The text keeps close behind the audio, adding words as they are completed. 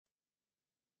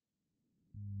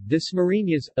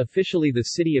Dasmariñas, officially the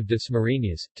city of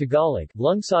Dasmariñas, Tagalog,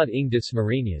 Lungsod ng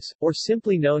Dasmariñas, or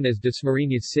simply known as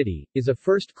Dasmariñas City, is a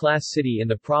first-class city in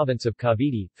the province of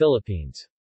Cavite, Philippines.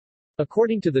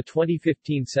 According to the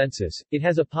 2015 census, it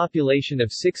has a population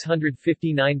of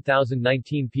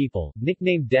 659,019 people.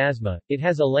 Nicknamed Dasma, it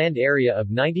has a land area of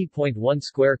 90.1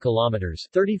 square kilometers,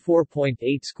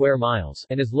 34.8 square miles,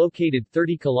 and is located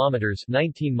 30 kilometers,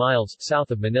 19 miles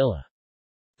south of Manila.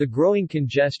 The growing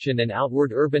congestion and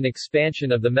outward urban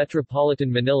expansion of the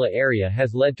metropolitan Manila area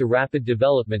has led to rapid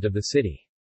development of the city.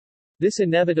 This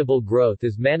inevitable growth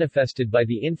is manifested by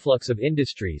the influx of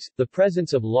industries, the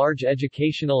presence of large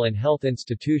educational and health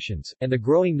institutions, and the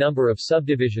growing number of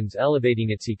subdivisions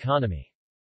elevating its economy.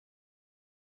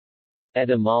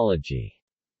 Etymology.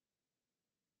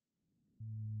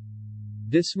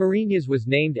 Dasmariñas was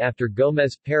named after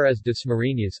Gómez Pérez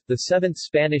Dasmariñas, the seventh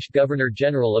Spanish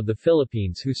Governor-General of the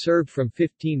Philippines who served from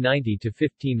 1590 to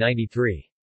 1593.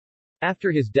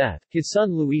 After his death, his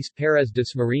son Luis Pérez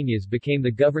Dasmariñas became the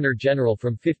Governor-General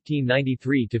from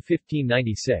 1593 to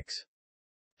 1596.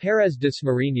 Pérez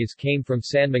Dasmariñas came from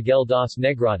San Miguel das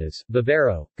Negradas,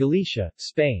 Vivero, Galicia,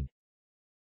 Spain.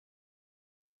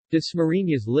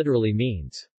 Dasmariñas literally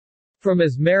means, from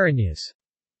as Mariñas,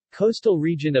 coastal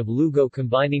region of Lugo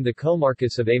combining the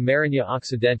comarcas of A Mariña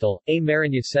Occidental, A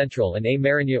Mariña Central and A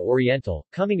Mariña Oriental,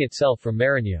 coming itself from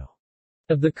Mariño,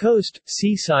 of the coast,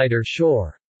 seaside or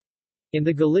shore. In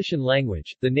the Galician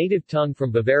language, the native tongue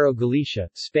from Vivero, Galicia,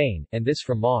 Spain, and this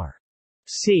from mar,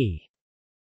 sea.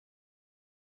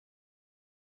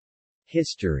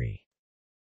 History.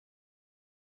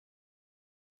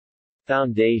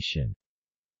 Foundation.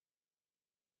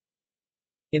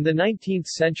 In the 19th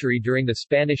century during the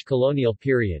Spanish colonial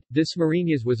period,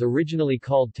 Dasmariñas was originally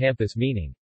called Tampas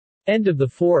meaning, end of the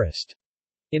forest.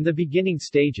 In the beginning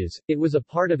stages, it was a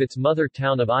part of its mother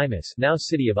town of Imus, now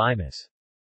city of Imus.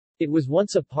 It was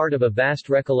once a part of a vast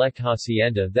Recollect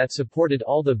hacienda that supported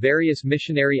all the various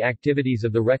missionary activities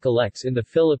of the Recollects in the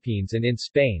Philippines and in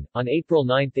Spain. On April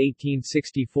 9,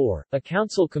 1864, a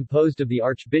council composed of the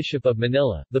Archbishop of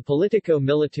Manila, the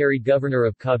politico-military governor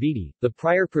of Cavite, the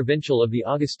prior provincial of the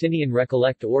Augustinian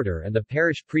Recollect order and the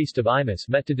parish priest of Imus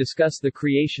met to discuss the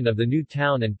creation of the new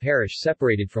town and parish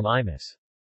separated from Imus.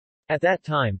 At that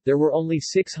time, there were only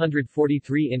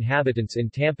 643 inhabitants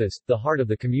in Tampas, the heart of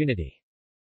the community.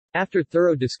 After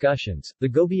thorough discussions, the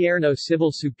Gobierno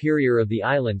Civil Superior of the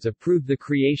islands approved the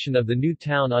creation of the new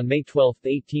town on May 12,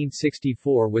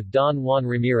 1864 with Don Juan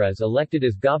Ramirez elected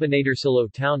as Gobernadorcillo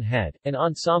town head. An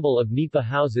ensemble of nipa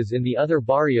houses in the other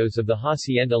barrios of the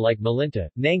hacienda like Malinta,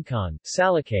 Nangcan,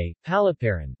 Salakay,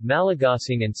 Palaparan,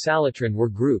 Malagasing and Salatran were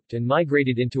grouped and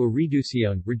migrated into a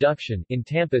reduction in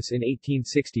Tampas in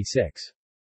 1866.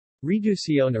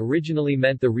 Reducción originally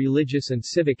meant the religious and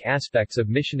civic aspects of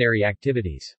missionary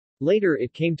activities. Later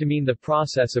it came to mean the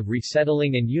process of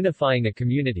resettling and unifying a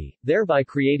community, thereby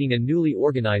creating a newly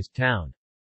organized town.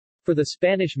 For the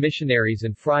Spanish missionaries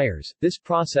and friars, this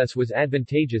process was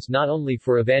advantageous not only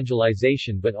for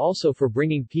evangelization but also for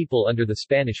bringing people under the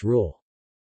Spanish rule.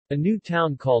 A new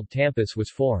town called Tampas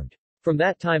was formed. From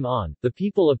that time on, the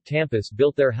people of Tampas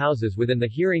built their houses within the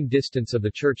hearing distance of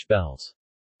the church bells.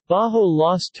 Bajo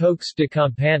los toques de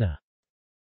campana.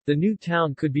 The new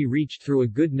town could be reached through a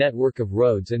good network of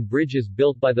roads and bridges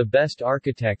built by the best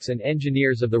architects and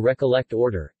engineers of the Recollect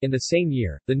order. In the same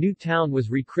year, the new town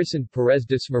was rechristened Pérez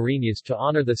Dasmariñas to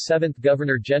honor the 7th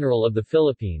Governor-General of the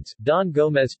Philippines, Don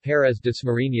Gómez Pérez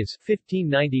Dasmariñas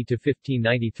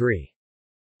 (1590–1593).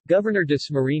 Governor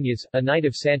Dasmariñas, a knight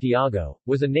of Santiago,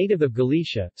 was a native of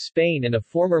Galicia, Spain and a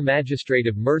former magistrate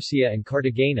of Murcia and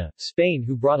Cartagena, Spain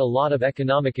who brought a lot of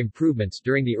economic improvements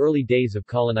during the early days of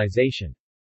colonization.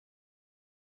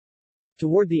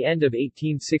 Toward the end of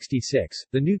 1866,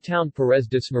 the new town Pérez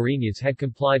Dasmariñas had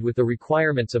complied with the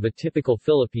requirements of a typical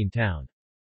Philippine town.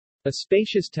 A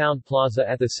spacious town plaza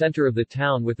at the center of the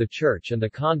town with the church and the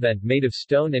convent made of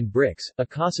stone and bricks, a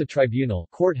casa tribunal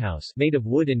courthouse made of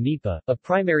wood and nipa, a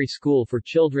primary school for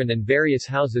children and various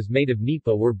houses made of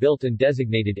nipa were built in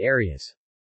designated areas.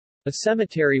 A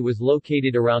cemetery was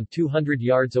located around 200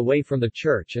 yards away from the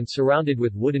church and surrounded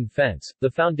with wooden fence.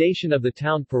 The foundation of the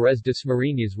town Pérez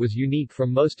Dasmariñas was unique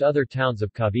from most other towns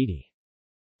of Cavite.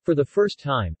 For the first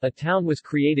time, a town was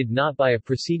created not by a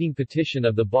preceding petition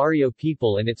of the barrio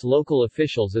people and its local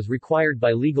officials as required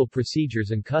by legal procedures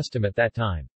and custom at that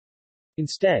time.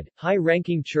 Instead,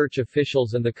 high-ranking church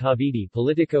officials and the Cavite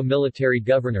politico-military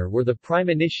governor were the prime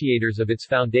initiators of its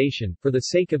foundation. For the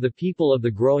sake of the people of the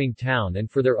growing town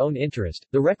and for their own interest,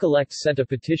 the Recollects sent a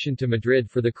petition to Madrid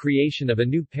for the creation of a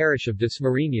new parish of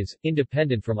Dasmariñas,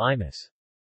 independent from Imus.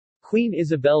 Queen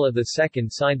Isabella II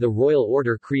signed the royal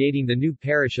order creating the new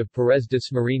parish of Pérez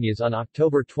Dasmariñas on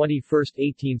October 21,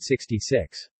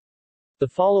 1866. The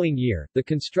following year, the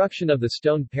construction of the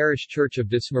stone parish church of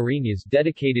Dasmariñas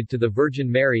dedicated to the Virgin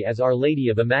Mary as Our Lady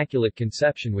of Immaculate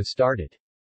Conception was started.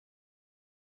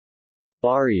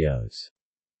 Barrios.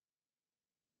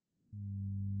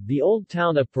 The old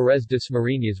town of Pérez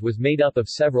Dasmariñas was made up of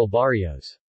several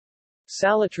barrios.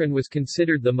 Salatrin was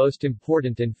considered the most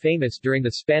important and famous during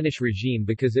the Spanish regime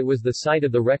because it was the site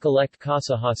of the Recollect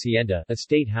Casa Hacienda, a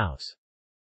state house.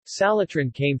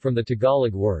 Salatrin came from the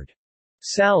Tagalog word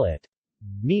salit,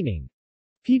 meaning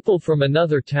people from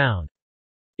another town.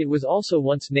 It was also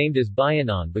once named as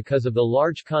Bayanan because of the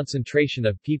large concentration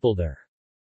of people there.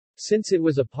 Since it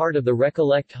was a part of the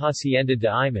Recollect Hacienda de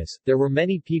Imus, there were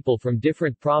many people from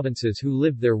different provinces who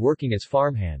lived there working as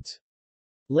farmhands.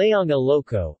 Layong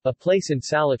Iloco, a place in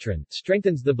Salatrin,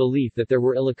 strengthens the belief that there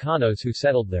were Ilocanos who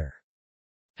settled there.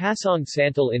 Pasong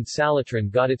Santal in Salatrin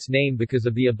got its name because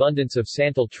of the abundance of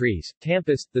santal trees.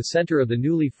 Tampas, the center of the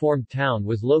newly formed town,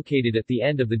 was located at the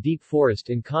end of the deep forest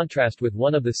in contrast with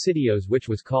one of the sitios which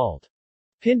was called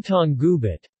Pintong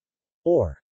Gubat,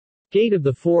 or Gate of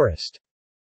the Forest.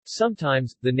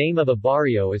 Sometimes, the name of a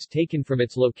barrio is taken from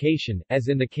its location, as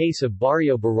in the case of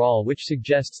Barrio Baral, which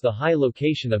suggests the high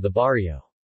location of the barrio.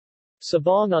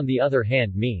 Sabong on the other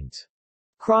hand means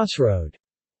crossroad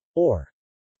or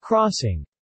crossing.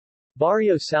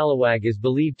 Barrio Salawag is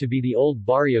believed to be the old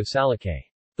Barrio Salakay.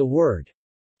 The word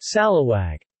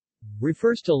salawag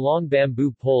refers to long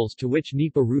bamboo poles to which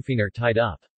nipa roofing are tied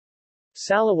up.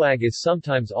 Salawag is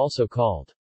sometimes also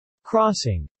called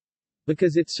crossing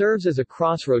because it serves as a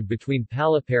crossroad between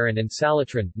Palaparan and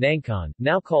Salatrin. Nangkan,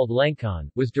 now called Langkan,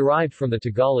 was derived from the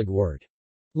Tagalog word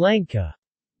langka,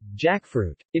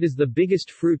 jackfruit. It is the biggest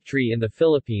fruit tree in the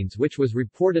Philippines, which was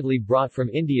reportedly brought from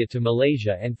India to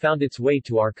Malaysia and found its way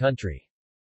to our country.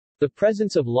 The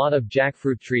presence of lot of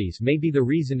jackfruit trees may be the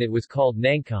reason it was called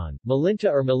Nangkan.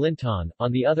 Malinta or Malintan,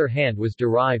 on the other hand, was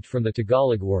derived from the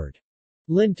Tagalog word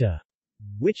linta,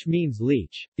 which means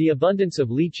leech. The abundance of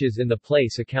leeches in the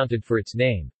place accounted for its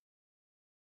name.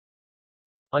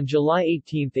 On July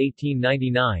 18,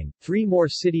 1899, 3 more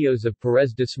sitios of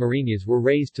Pérez Dasmariñas were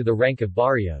raised to the rank of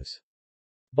barrios.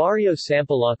 Barrio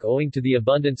Sampaloc, owing to the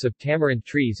abundance of tamarind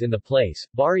trees in the place,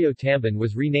 Barrio Tamban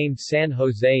was renamed San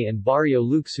Jose and Barrio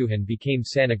Luxuhan became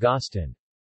San Agustin.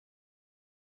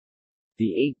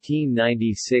 The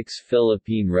 1896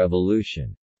 Philippine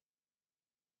Revolution.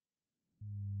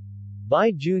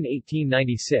 By June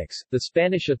 1896, the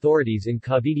Spanish authorities in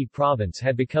Cavite province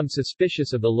had become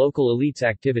suspicious of the local elite's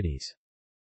activities.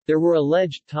 There were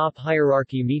alleged top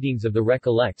hierarchy meetings of the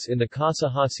Recollects in the Casa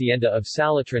Hacienda of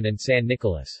Salatrin and San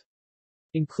Nicolas.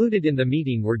 Included in the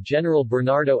meeting were General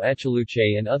Bernardo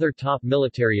Echeluche and other top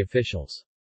military officials.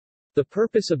 The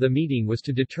purpose of the meeting was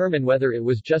to determine whether it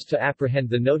was just to apprehend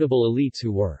the notable elites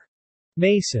who were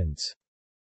Masons.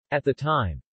 At the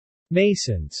time,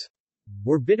 Masons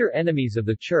were bitter enemies of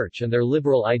the church, and their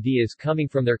liberal ideas coming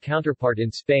from their counterpart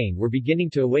in Spain were beginning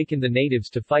to awaken the natives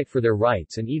to fight for their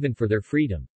rights and even for their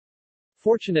freedom.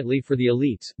 Fortunately for the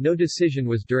elites, no decision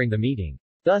was during the meeting.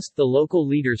 Thus, the local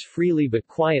leaders freely but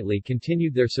quietly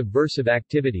continued their subversive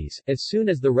activities. As soon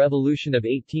as the Revolution of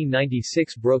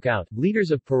 1896 broke out,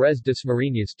 leaders of Pérez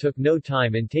Dasmariñas took no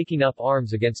time in taking up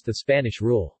arms against the Spanish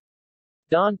rule.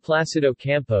 Don Placido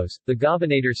Campos, the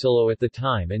gobernadorcillo at the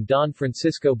time, and Don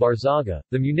Francisco Barzaga,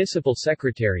 the municipal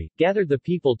secretary, gathered the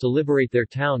people to liberate their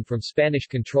town from Spanish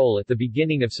control at the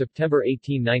beginning of September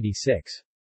 1896.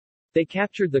 They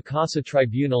captured the Casa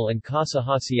Tribunal and Casa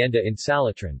Hacienda in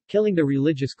Salatrin, killing the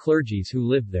religious clergies who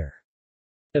lived there.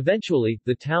 Eventually,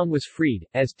 the town was freed.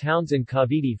 As towns in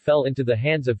Cavite fell into the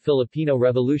hands of Filipino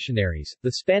revolutionaries,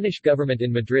 the Spanish government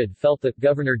in Madrid felt that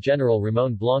Governor-General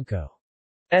Ramon Blanco's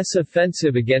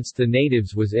offensive against the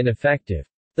natives was ineffective.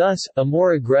 Thus, a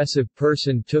more aggressive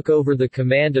person took over the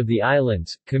command of the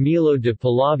islands, Camilo de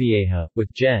Palavieja,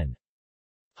 with Gen.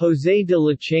 José de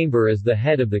la Chamber as the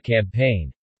head of the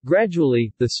campaign.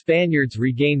 Gradually, the Spaniards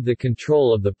regained the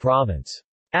control of the province.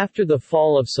 After the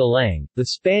fall of Silang, the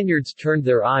Spaniards turned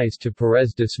their eyes to Pérez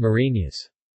Dasmariñas.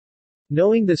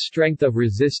 Knowing the strength of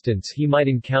resistance he might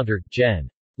encounter, Gen.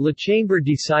 La Chamber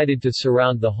decided to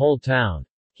surround the whole town.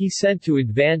 He sent to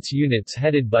advance units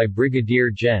headed by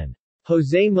Brigadier Gen.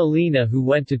 José Molina, who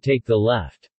went to take the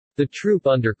left. The troop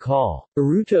under Col.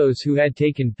 Arutos, who had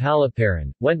taken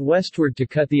Palaparan, went westward to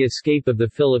cut the escape of the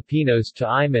Filipinos to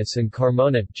Imus and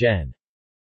Carmona. Gen.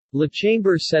 La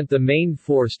Chamber sent the main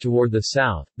force toward the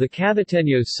south. The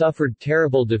Caviteños suffered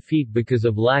terrible defeat because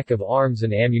of lack of arms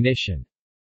and ammunition.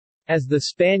 As the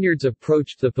Spaniards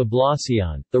approached the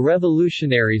Poblacion, the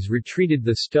revolutionaries retreated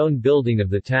the stone building of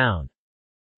the town.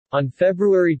 On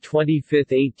February 25,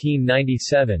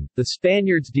 1897, the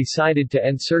Spaniards decided to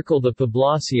encircle the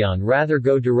Poblacion rather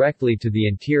go directly to the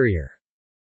interior.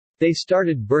 They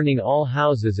started burning all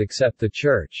houses except the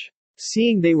church.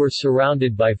 Seeing they were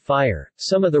surrounded by fire,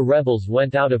 some of the rebels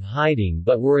went out of hiding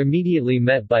but were immediately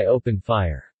met by open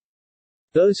fire.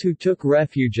 Those who took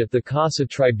refuge at the Casa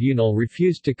Tribunal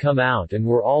refused to come out and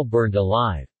were all burned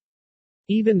alive.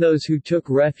 Even those who took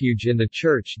refuge in the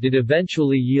church did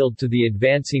eventually yield to the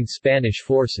advancing Spanish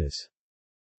forces.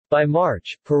 By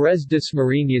March, Pérez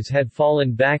Dasmariñas had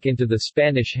fallen back into the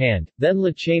Spanish hand, then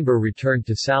Lachamber returned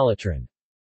to Salatrin.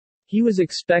 He was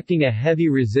expecting a heavy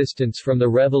resistance from the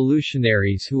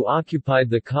revolutionaries who occupied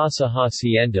the Casa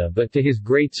Hacienda, but to his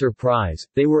great surprise,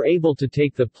 they were able to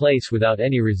take the place without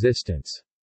any resistance.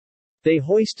 They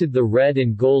hoisted the red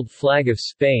and gold flag of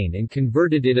Spain and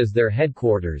converted it as their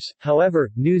headquarters.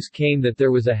 However, news came that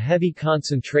there was a heavy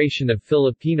concentration of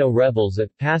Filipino rebels at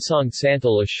Pasong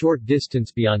Santol, a short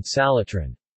distance beyond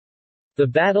Salatrin. The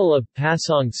Battle of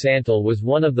Pasong Santol was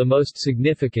one of the most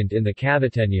significant in the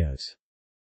Caviteños'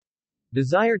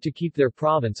 desire to keep their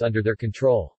province under their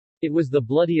control. It was the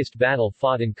bloodiest battle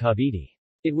fought in Cavite.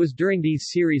 It was during these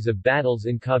series of battles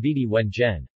in Cavite when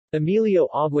Gen. Emilio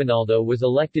Aguinaldo was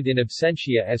elected in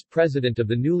absentia as president of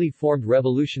the newly formed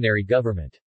revolutionary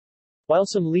government. While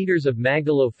some leaders of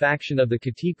Magdalo faction of the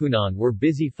Katipunan were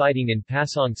busy fighting in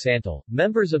Pasong Santol,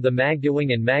 members of the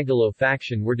Magdiwang and Magdalo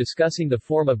faction were discussing the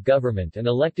form of government and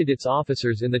elected its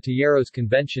officers in the Tejeros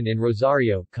Convention in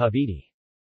Rosario, Cavite.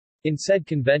 In said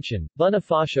convention,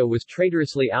 Bonifacio was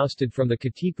traitorously ousted from the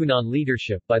Katipunan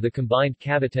leadership by the combined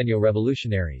Caviteño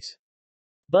revolutionaries.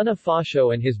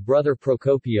 Bonifacio and his brother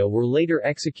Procopio were later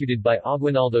executed by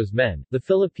Aguinaldo's men. The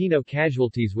Filipino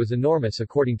casualties was enormous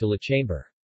according to Lachamber.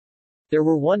 There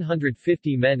were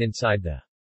 150 men inside the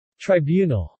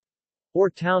tribunal, or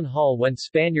town hall, when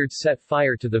Spaniards set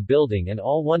fire to the building and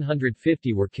all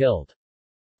 150 were killed.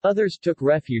 Others took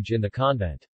refuge in the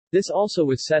convent. This also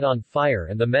was set on fire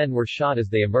and the men were shot as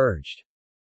they emerged.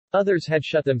 Others had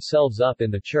shut themselves up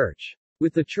in the church.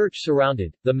 With the church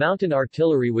surrounded, the mountain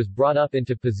artillery was brought up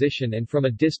into position and from a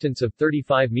distance of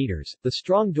 35 meters, the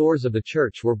strong doors of the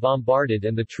church were bombarded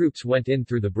and the troops went in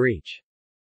through the breach.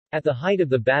 At the height of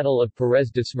the Battle of Pérez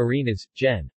Dasmariñas,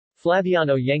 Gen.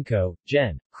 Flaviano Yenco,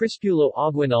 Gen. Crispulo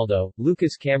Aguinaldo,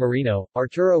 Lucas Camarino,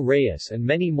 Arturo Reyes and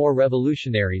many more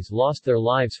revolutionaries lost their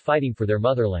lives fighting for their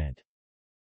motherland.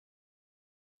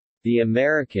 The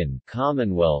American,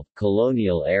 Commonwealth,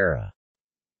 colonial era.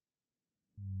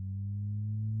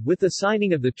 With the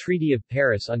signing of the Treaty of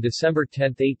Paris on December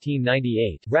 10,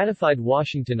 1898, ratified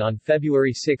Washington on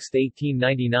February 6,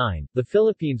 1899, the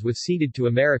Philippines was ceded to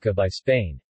America by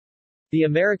Spain. The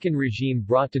American regime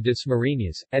brought to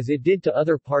Dasmariñas, as it did to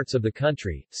other parts of the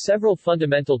country, several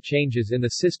fundamental changes in the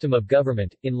system of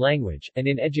government, in language, and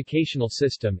in educational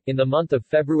system. In the month of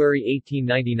February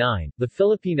 1899, the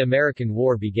Philippine-American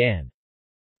War began.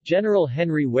 General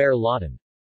Henry Ware Lawton's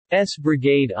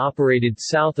brigade operated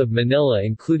south of Manila,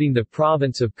 including the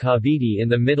province of Cavite, in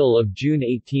the middle of June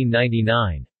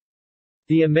 1899.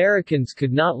 The Americans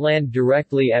could not land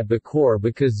directly at Bacoor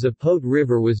because Zapote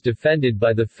River was defended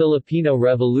by the Filipino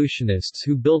revolutionists,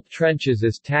 who built trenches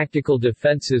as tactical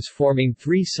defenses forming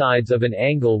three sides of an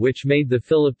angle which made the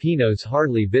Filipinos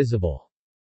hardly visible.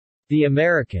 The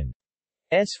American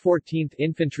 14th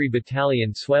Infantry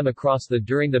Battalion swam across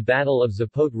during the Battle of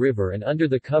Zapote River and under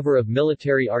the cover of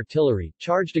military artillery,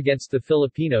 charged against the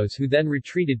Filipinos, who then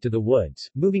retreated to the woods.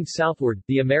 Moving southward,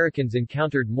 the Americans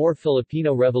encountered more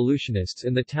Filipino revolutionists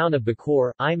in the town of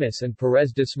Bacoor, Imus and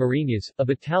Pérez Dasmariñas. A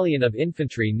battalion of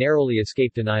infantry narrowly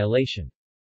escaped annihilation.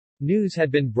 News had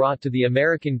been brought to the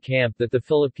American camp that the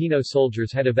Filipino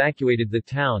soldiers had evacuated the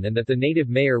town and that the native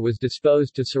mayor was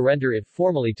disposed to surrender it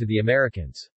formally to the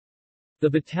Americans. The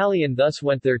battalion thus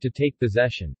went there to take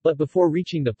possession, but before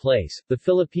reaching the place, the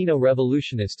Filipino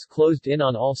revolutionists closed in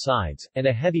on all sides, and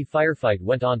a heavy firefight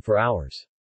went on for hours.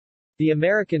 The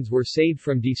Americans were saved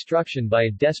from destruction by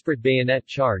a desperate bayonet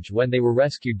charge when they were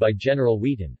rescued by General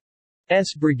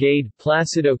Wheaton's brigade,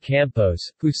 Placido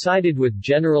Campos, who sided with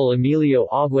General Emilio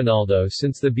Aguinaldo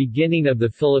since the beginning of the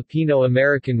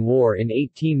Filipino-American War in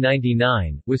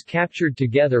 1899, was captured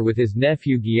together with his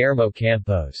nephew Guillermo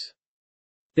Campos.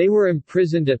 They were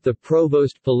imprisoned at the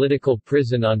Provost Political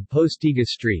Prison on Postiga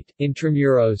Street,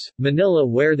 Intramuros, Manila,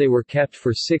 where they were kept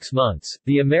for 6 months.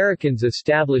 The Americans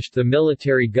established the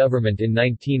military government in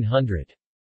 1900.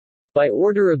 By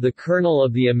order of the Colonel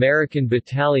of the American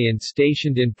Battalion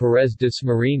stationed in Perez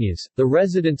Dasmariñas, the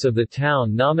residents of the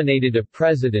town nominated a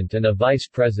president and a vice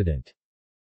president.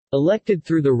 Elected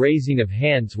through the raising of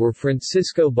hands were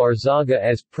Francisco Barzaga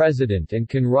as president and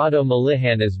Conrado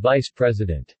Malihan as vice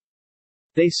president.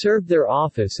 They served their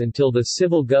office until the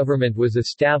civil government was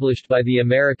established by the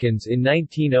Americans in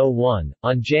 1901,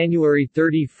 on January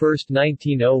 31,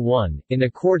 1901, in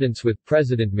accordance with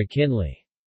President McKinley's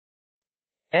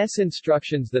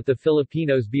instructions that the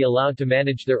Filipinos be allowed to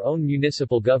manage their own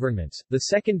municipal governments. The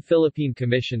Second Philippine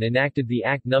Commission enacted the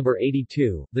Act No.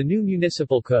 82, the new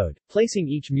municipal code, placing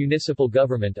each municipal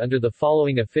government under the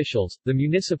following officials: the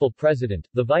municipal president,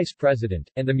 the vice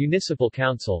president, and the municipal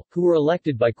council, who were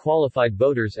elected by qualified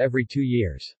voters every 2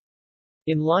 years.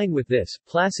 In line with this,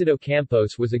 Placido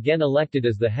Campos was again elected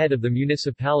as the head of the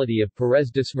municipality of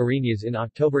Perez Dasmariñas in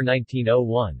October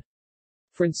 1901.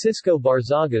 Francisco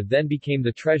Barzaga then became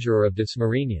the treasurer of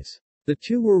Dasmariñas. The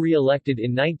two were re-elected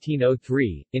in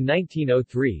 1903. In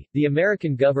 1903, the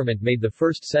American government made the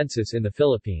first census in the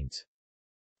Philippines.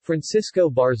 Francisco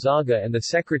Barzaga and the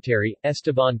secretary,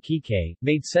 Esteban Quique,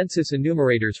 made census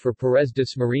enumerators for Perez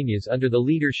Dasmariñas under the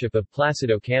leadership of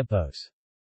Placido Campos.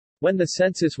 When the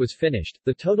census was finished,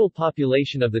 the total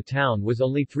population of the town was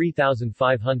only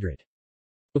 3,500.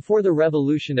 Before the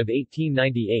Revolution of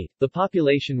 1898, the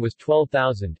population was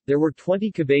 12,000. There were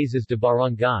 20 cabezas de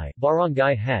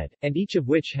barangay head, and each of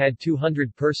which had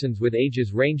 200 persons with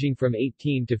ages ranging from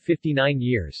 18 to 59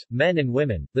 years, men and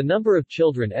women. The number of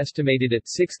children estimated at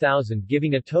 6,000,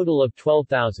 giving a total of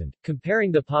 12,000.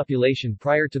 Comparing the population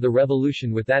prior to the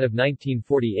revolution with that of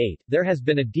 1948, there has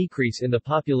been a decrease in the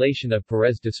population of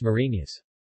Perez Dasmariñas.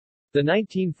 The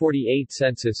 1948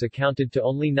 census accounted to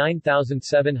only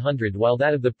 9,700, while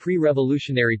that of the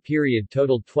pre-revolutionary period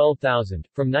totaled 12,000.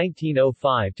 From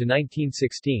 1905 to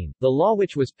 1916, the law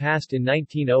which was passed in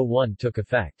 1901 took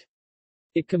effect.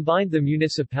 It combined the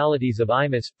municipalities of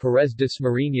Imus, Perez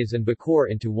Dasmariñas and Bacoor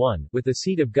into one, with the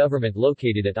seat of government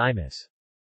located at Imus.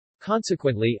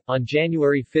 Consequently, on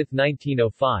January 5,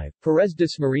 1905, Perez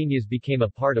Dasmariñas became a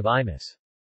part of Imus.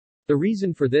 The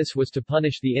reason for this was to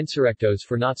punish the insurrectos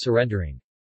for not surrendering.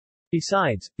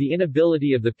 Besides, the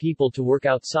inability of the people to work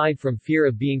outside from fear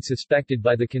of being suspected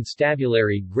by the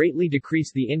constabulary greatly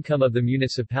decreased the income of the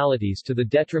municipalities to the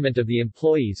detriment of the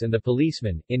employees and the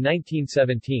policemen. In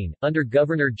 1917, under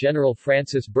Governor-General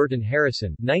Francis Burton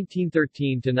Harrison,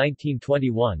 1913 to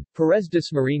 1921, Perez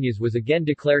Dasmariñas was again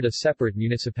declared a separate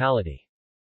municipality.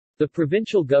 The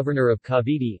provincial governor of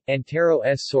Cavite, Antero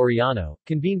S. Soriano,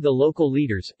 convened the local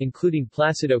leaders, including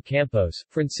Placido Campos,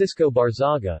 Francisco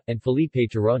Barzaga, and Felipe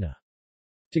Tirona.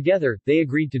 Together, they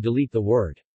agreed to delete the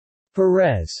word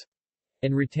Perez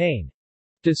and retain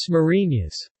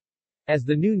Dasmariñas as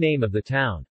the new name of the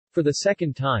town. For the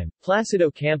second time,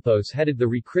 Placido Campos headed the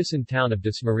rechristened town of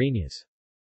Dasmariñas.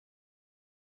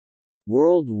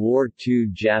 World War II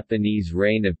Japanese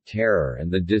Reign of Terror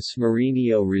and the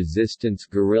Dasmariño Resistance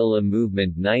Guerrilla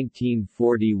Movement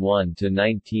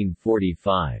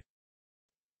 1941–1945.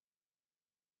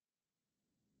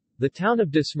 The town of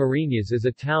Dasmariñas is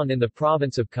a town in the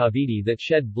province of Cavite that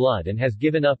shed blood and has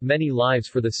given up many lives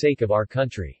for the sake of our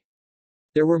country.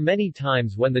 There were many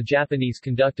times when the Japanese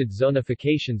conducted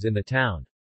zonifications in the town.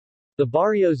 The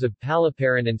barrios of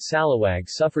Palaparan and Salawag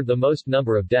suffered the most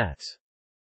number of deaths.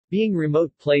 Being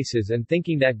remote places and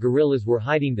thinking that guerrillas were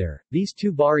hiding there, these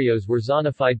two barrios were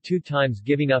zonified 2 times,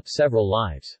 giving up several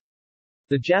lives.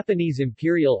 The Japanese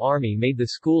Imperial Army made the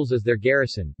schools as their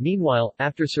garrison. Meanwhile,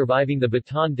 after surviving the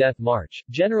Bataan Death March,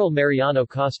 General Mariano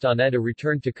Castaneda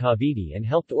returned to Cavite and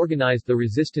helped organize the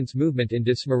resistance movement in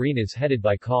Dasmariñas headed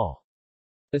by Col.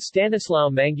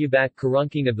 Estanislao Mangubat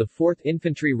Karunking of the 4th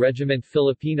Infantry Regiment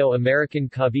Filipino-American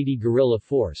Cavite Guerrilla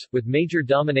Force, with Major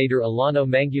Dominator Alano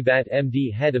Mangubat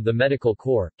MD head of the Medical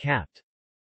Corps, Capt.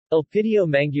 Elpidio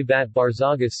Mangubat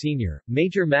Barzaga Sr.,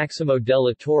 Major Maximo de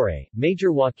la Torre,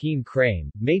 Major Joaquin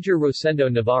Crame, Major Rosendo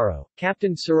Navarro,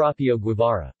 Captain Serapio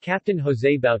Guevara, Captain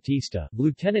Jose Bautista,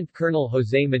 Lieutenant Colonel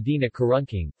Jose Medina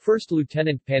Karunking, 1st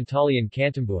Lieutenant Pantaleon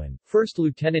Cantambuan, 1st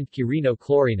Lieutenant Quirino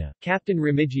Clorina, Captain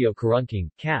Remigio Karunking,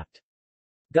 Capt.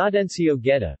 Gaudencio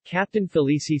Guetta, Captain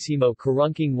Felicissimo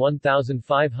Karunking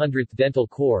 1500th Dental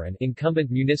Corps and incumbent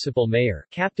municipal mayor,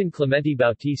 Captain Clemente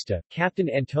Bautista, Captain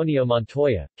Antonio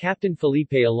Montoya, Captain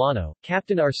Felipe Alano,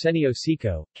 Captain Arsenio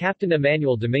Sico, Captain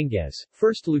Emmanuel Dominguez,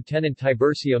 1st Lieutenant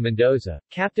Tiburcio Mendoza,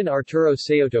 Captain Arturo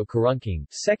Seoto Karunking,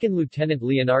 2nd Lieutenant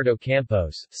Leonardo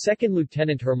Campos, 2nd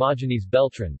Lieutenant Hermogenes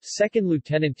Beltran, 2nd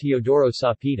Lieutenant Teodoro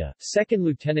Sapita, 2nd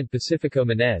Lieutenant Pacifico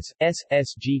Menez,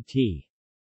 SSGT.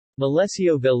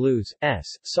 Malesio Veluz, S.,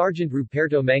 Sergeant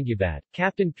Ruperto Mangubat,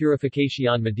 Captain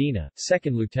Purificacion Medina,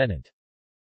 2nd Lieutenant.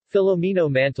 Filomeno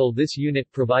Mantle. This unit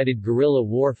provided guerrilla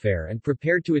warfare and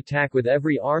prepared to attack with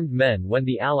every armed men when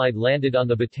the Allied landed on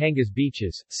the Batangas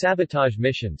beaches, sabotage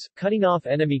missions, cutting off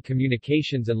enemy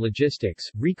communications and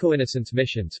logistics, reconnaissance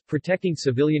missions, protecting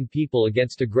civilian people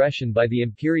against aggression by the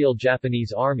Imperial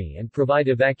Japanese Army and provide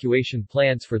evacuation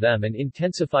plans for them, and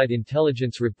intensified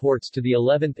intelligence reports to the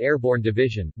 11th Airborne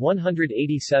Division,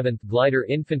 187th Glider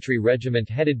Infantry Regiment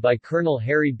headed by Colonel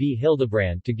Harry B.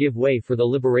 Hildebrand to give way for the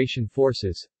Liberation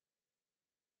Forces.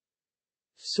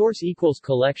 Source equals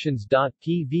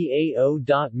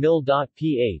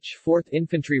collections.pvao.mil.ph 4th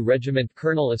Infantry Regiment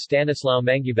Colonel Estanislao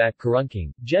Mangubat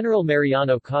Karunking, General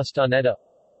Mariano Castaneda.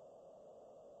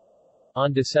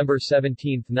 On December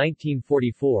 17,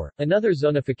 1944, another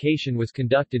zonification was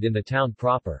conducted in the town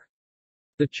proper.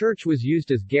 The church was used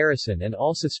as garrison and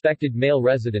all suspected male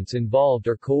residents involved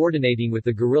or coordinating with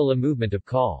the guerrilla movement of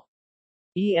Col.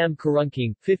 E.M.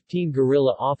 Karunking, 15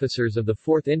 guerrilla officers of the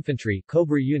 4th Infantry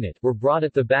Cobra Unit were brought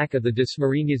at the back of the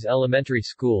Dasmariñas Elementary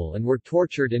School and were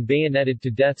tortured and bayoneted to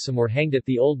death. Some were hanged at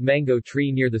the old mango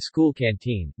tree near the school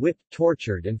canteen, whipped,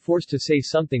 tortured and forced to say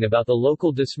something about the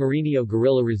local Dasmariño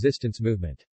guerrilla resistance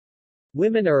movement.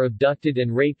 Women are abducted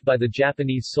and raped by the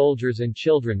Japanese soldiers and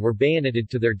children were bayoneted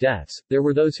to their deaths. There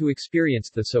were those who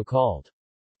experienced the so-called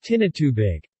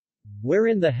tinatubig,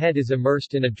 wherein the head is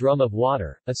immersed in a drum of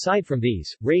water. Aside from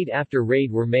these, raid after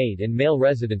raid were made and male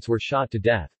residents were shot to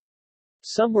death.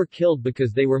 Some were killed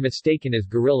because they were mistaken as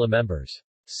guerrilla members.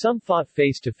 Some fought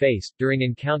face-to-face, during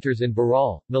encounters in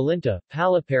Baral, Malinta,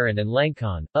 Palaparan and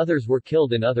Langkan. Others were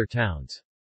killed in other towns.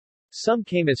 Some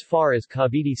came as far as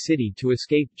Cavite City to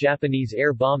escape Japanese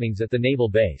air bombings at the naval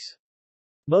base.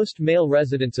 Most male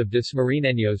residents of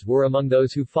Dasmariñas were among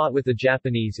those who fought with the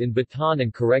Japanese in Bataan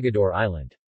and Corregidor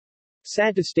Island.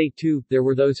 Sad to state too, there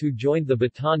were those who joined the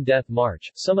Bataan Death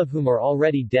March, some of whom are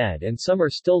already dead and some are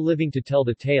still living to tell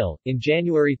the tale. In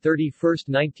January 31,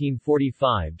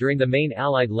 1945, during the main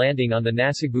Allied landing on the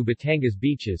Nasugbu Batangas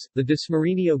beaches, the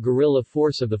Dasmariño guerrilla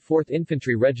force of the 4th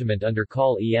Infantry Regiment under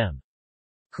Col. E.M.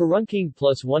 Karunking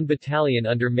plus 1 battalion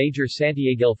under Major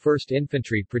Santiago 1st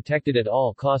Infantry protected at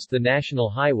all cost the National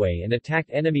Highway and attacked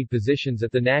enemy positions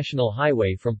at the National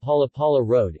Highway from Palapala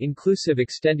Road inclusive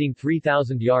extending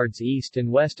 3,000 yards east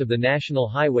and west of the National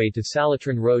Highway to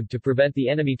Salatran Road to prevent the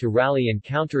enemy to rally and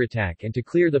counterattack and to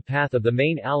clear the path of the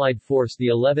main Allied force, the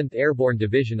 11th Airborne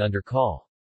Division under Col.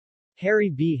 Harry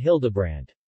B.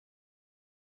 Hildebrand.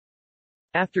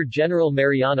 After General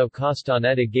Mariano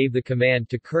Castaneda gave the command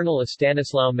to Colonel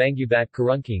Estanislao Mangubat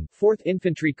Karunking, 4th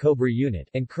Infantry Cobra Unit,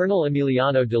 and Colonel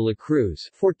Emiliano de la Cruz,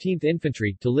 14th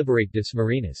Infantry, to liberate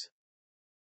Dasmariñas.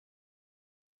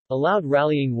 A loud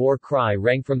rallying war cry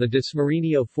rang from the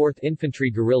Dasmariño 4th Infantry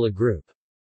Guerrilla Group.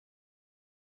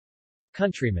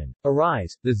 Countrymen,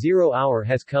 arise, the 0 hour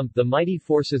has come, the mighty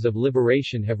forces of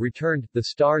liberation have returned, the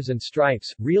stars and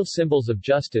stripes, real symbols of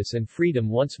justice and freedom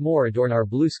once more adorn our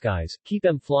blue skies, keep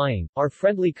them flying, our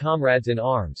friendly comrades in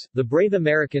arms, the brave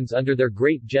Americans under their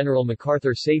great General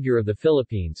MacArthur, savior of the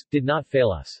Philippines, did not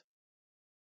fail us.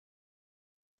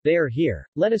 They are here.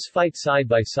 Let us fight side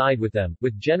by side with them,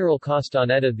 with General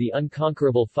Castaneda, the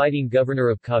unconquerable fighting governor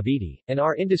of Cavite, and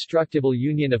our indestructible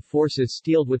union of forces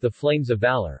steeled with the flames of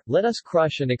valor. Let us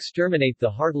crush and exterminate the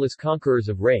heartless conquerors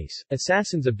of race,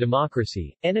 assassins of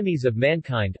democracy, enemies of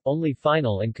mankind. Only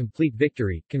final and complete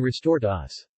victory can restore to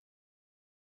us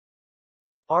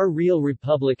our real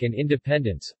republic and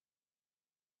independence,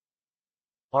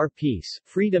 our peace,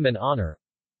 freedom and honor,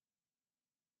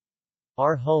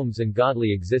 our homes and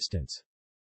godly existence.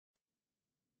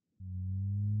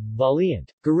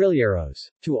 Valiant guerrilleros,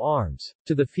 to arms,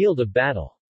 to the field of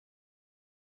battle.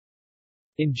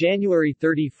 In January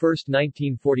 31,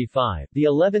 1945, the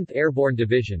 11th Airborne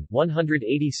Division,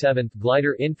 187th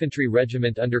Glider Infantry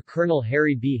Regiment under Colonel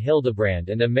Harry B. Hildebrand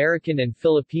and American and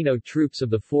Filipino troops of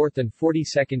the 4th and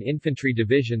 42nd Infantry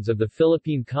Divisions of the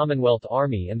Philippine Commonwealth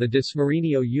Army and the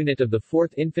Dasmariño Unit of the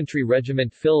 4th Infantry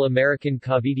Regiment Phil-American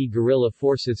Cavite Guerrilla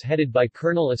Forces headed by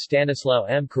Colonel Estanislao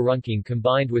M. Karunking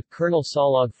combined with Colonel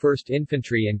Salog 1st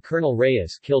Infantry and Colonel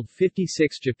Reyes killed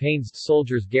 56 Japanese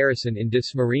soldiers garrisoned in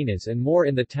Dasmariñas and more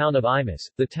in the town of Imus.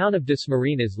 The town of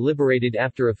Dasmariñas liberated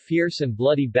after a fierce and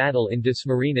bloody battle in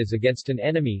Dasmariñas against an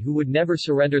enemy who would never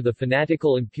surrender, the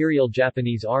fanatical Imperial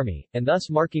Japanese Army, and thus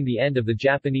marking the end of the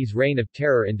Japanese reign of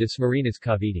terror in Dasmariñas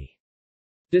Cavite.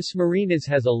 Dasmariñas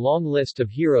has a long list of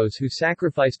heroes who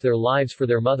sacrificed their lives for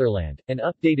their motherland. An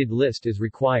updated list is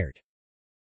required.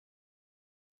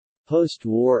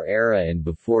 Post-war era and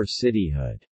before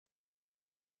cityhood.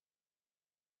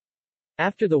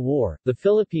 After the war, the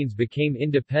Philippines became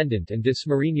independent and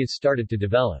Dasmariñas started to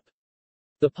develop.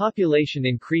 The population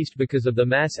increased because of the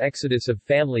mass exodus of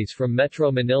families from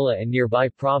Metro Manila and nearby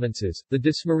provinces. The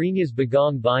Dasmariñas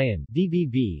Bagong Bayan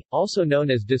 (DBB), also known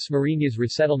as Dasmariñas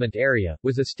Resettlement Area,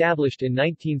 was established in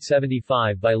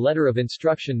 1975 by Letter of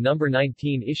Instruction No.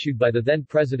 19 issued by the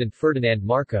then-President Ferdinand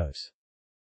Marcos.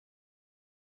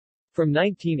 From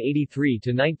 1983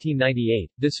 to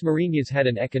 1998, Dasmariñas had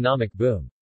an economic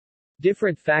boom.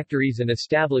 Different factories and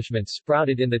establishments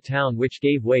sprouted in the town which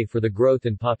gave way for the growth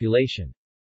in population.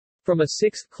 From a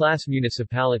sixth-class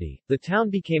municipality, the town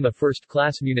became a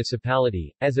first-class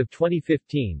municipality. As of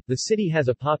 2015, the city has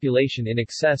a population in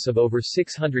excess of over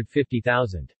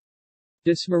 650,000.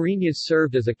 Dasmariñas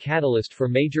served as a catalyst for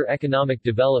major economic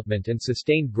development and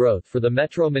sustained growth for the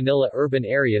Metro Manila urban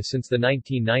area since the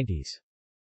 1990s.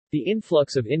 The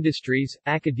influx of industries,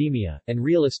 academia, and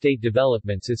real estate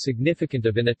developments is significant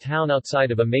in a town outside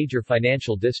of a major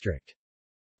financial district.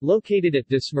 Located at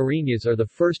Dasmariñas are the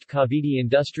first Cavite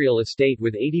industrial estate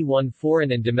with 81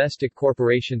 foreign and domestic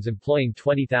corporations employing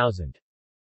 20,000.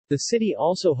 The city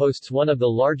also hosts one of the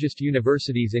largest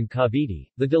universities in Cavite,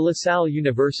 the De La Salle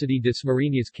University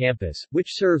Dasmariñas campus, which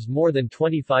serves more than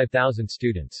 25,000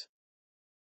 students.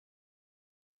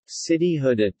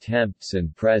 Cityhood attempts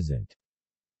and present.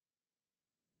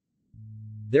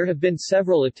 There have been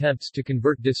several attempts to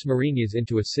convert Dasmariñas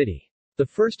into a city. The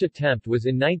first attempt was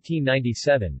in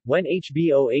 1997, when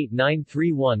HB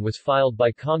 08931 was filed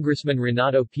by Congressman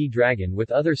Renato P. Dragon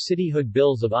with other cityhood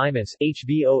bills of IMAS,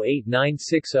 HB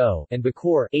 08960, and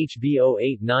Bacoor, HB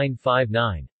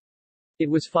 08959. It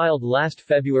was filed last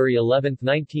February 11,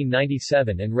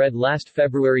 1997 and read last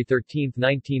February 13,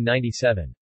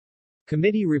 1997.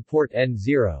 Committee Report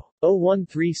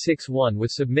N0.01361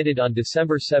 was submitted on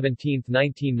December 17,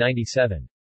 1997.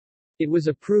 It was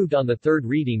approved on the third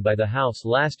reading by the House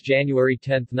last January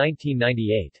 10,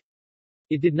 1998.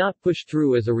 It did not push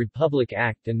through as a Republic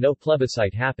Act and no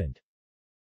plebiscite happened.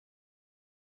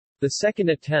 The second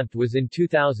attempt was in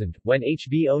 2000, when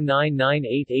HB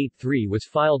 099883 was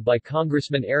filed by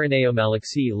Congressman Araneo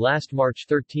Maliksi last March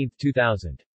 13,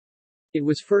 2000. It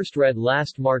was first read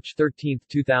last March 13,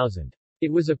 2000.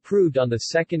 It was approved on the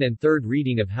second and third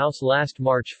reading of House last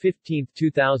March 15,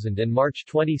 2000 and March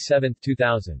 27,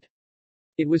 2000.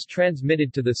 It was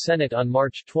transmitted to the Senate on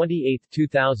March 28,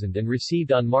 2000 and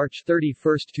received on March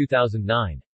 31,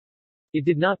 2009. It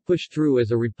did not push through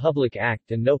as a Republic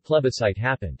Act and no plebiscite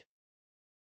happened.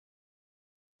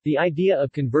 The idea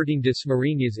of converting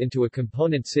Dasmariñas into a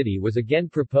component city was again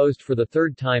proposed for the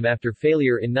third time after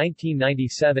failure in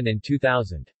 1997 and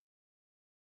 2000.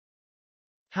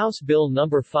 House Bill No.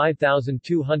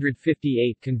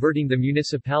 5258 converting the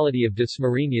municipality of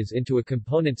Dasmariñas into a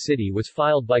component city was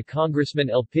filed by Congressman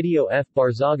Elpidio F.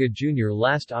 Barzaga Jr.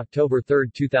 last October 3,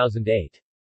 2008.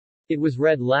 It was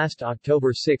read last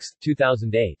October 6,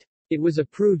 2008. It was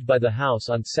approved by the House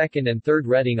on second and third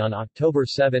reading on October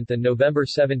 7 and November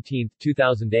 17,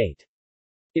 2008.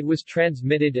 It was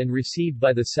transmitted and received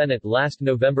by the Senate last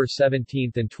November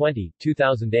 17 and 20,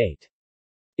 2008.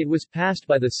 It was passed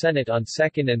by the Senate on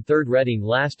second and third reading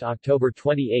last October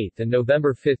 28 and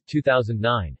November 5,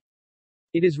 2009.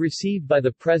 It is received by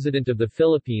the President of the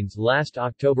Philippines last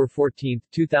October 14,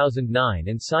 2009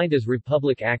 and signed as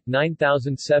Republic Act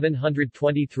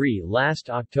 9723 last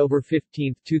October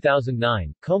 15,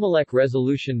 2009, Comelec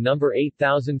Resolution No.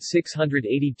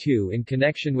 8682 in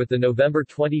connection with the November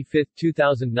 25,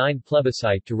 2009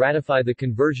 plebiscite to ratify the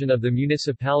conversion of the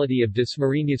municipality of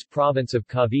Dasmariñas Province of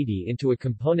Cavite into a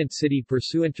component city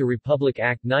pursuant to Republic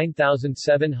Act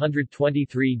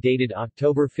 9723 dated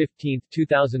October 15,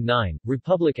 2009.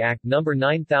 Republic Act No.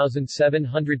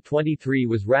 9723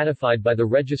 was ratified by the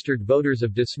registered voters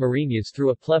of Dasmariñas through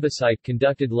a plebiscite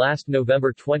conducted last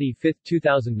November 25,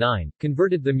 2009,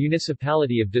 converted the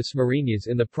municipality of Dasmariñas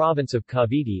in the province of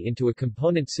Cavite into a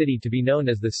component city to be known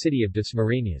as the City of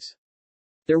Dasmariñas.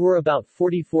 There were about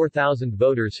 44,000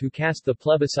 voters who cast the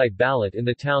plebiscite ballot in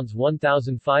the town's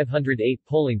 1,508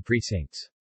 polling precincts.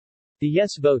 The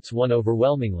yes votes won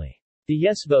overwhelmingly. The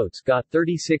yes votes got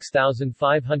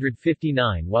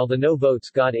 36,559 while the no votes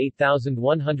got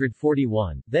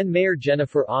 8,141. Then Mayor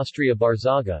Jennifer Austria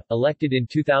Barzaga, elected in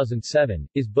 2007,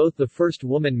 is both the first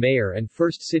woman mayor and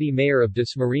first city mayor of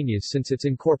Dasmariñas since its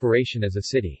incorporation as a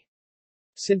city.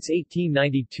 Since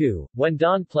 1892, when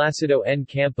Don Placido N.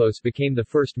 Campos became the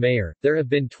first mayor, there have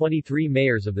been 23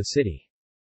 mayors of the city.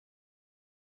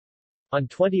 On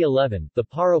 2011, the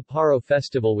Paro Paro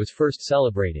Festival was first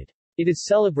celebrated. It is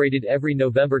celebrated every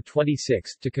November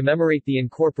 26 to commemorate the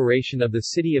incorporation of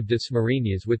the city of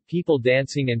Dasmariñas with people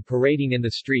dancing and parading in the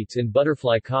streets in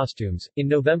butterfly costumes. In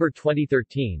November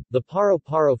 2013, the Paro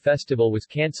Paro festival was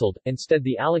cancelled, instead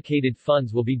the allocated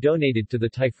funds will be donated to the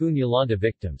Typhoon Yolanda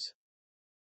victims.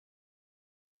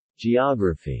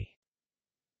 Geography.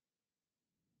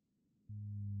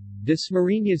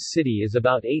 Dasmariñas city is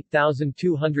about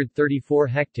 8,234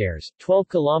 hectares, 12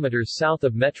 kilometers south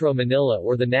of Metro Manila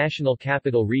or the National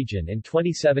Capital Region and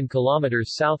 27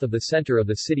 kilometers south of the center of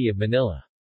the city of Manila.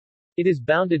 It is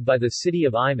bounded by the city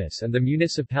of Imus and the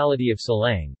municipality of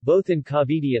Silang, both in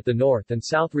Cavite at the north and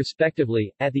south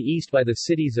respectively, at the east by the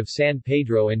cities of San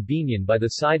Pedro and Biñan by the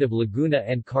side of Laguna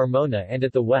and Carmona, and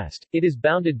at the west, it is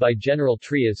bounded by General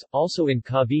Trias, also in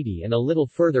Cavite, and a little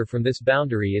further from this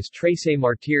boundary is Trece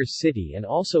Martires City and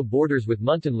also borders with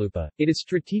Muntinlupa. It is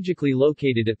strategically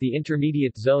located at the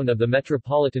intermediate zone of the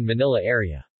metropolitan Manila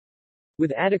area.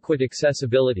 With adequate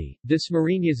accessibility,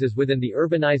 Dasmariñas is within the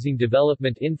urbanizing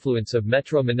development influence of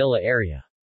Metro Manila area.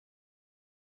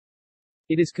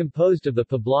 It is composed of the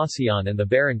Poblacion and the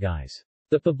barangays.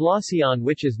 The Poblacion,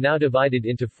 which is now divided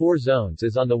into 4 zones,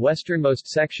 is on the westernmost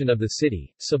section of the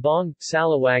city. Sabong,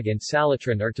 Salawag and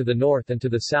Salitran are to the north, and to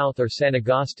the south are San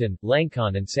Agustin,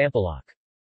 Langcon and Sampaloc.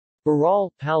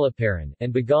 Baral, Palaparan,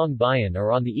 and Bagong Bayan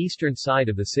are on the eastern side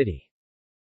of the city.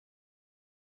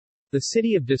 The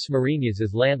city of Dasmariñas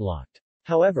is landlocked.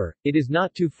 However, it is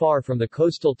not too far from the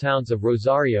coastal towns of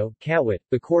Rosario, Kawit,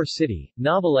 Bacoor City,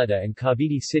 Noveleta and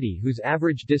Cavite City, whose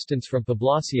average distance from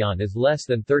Poblacion is less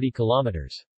than 30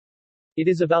 kilometers. It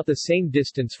is about the same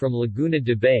distance from Laguna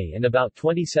de Bay and about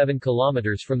 27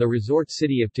 kilometers from the resort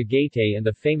city of Tagaytay and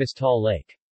the famous Taal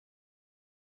Lake.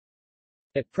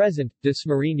 At present,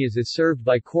 Dasmariñas is served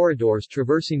by corridors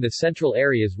traversing the central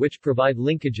areas which provide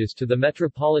linkages to the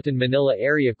metropolitan Manila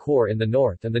area core in the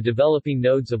north and the developing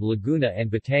nodes of Laguna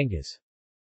and Batangas.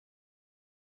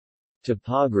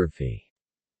 Topography.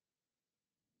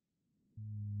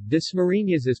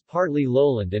 Dasmariñas is partly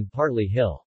lowland and partly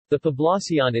hill. The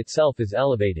Poblacion itself is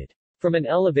elevated. From an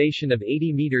elevation of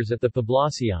 80 meters at the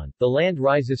Poblacion, the land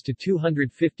rises to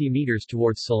 250 meters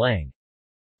towards Silang.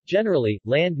 Generally,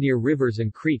 land near rivers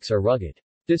and creeks are rugged.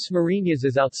 Dasmariñas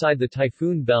is outside the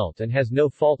typhoon belt and has no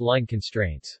fault line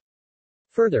constraints.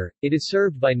 Further, it is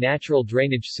served by natural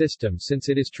drainage system since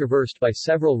it is traversed by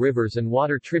several rivers and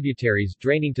water tributaries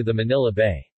draining to the Manila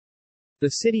Bay. The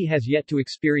city has yet to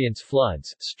experience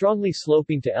floods. Strongly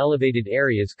sloping to elevated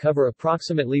areas cover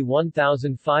approximately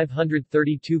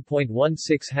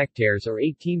 1,532.16 hectares or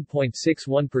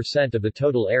 18.61% of the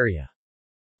total area.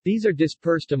 These are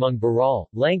dispersed among Baral,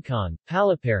 Langcon,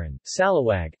 Palaparan,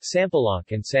 Salawag,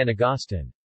 Sampaloc and San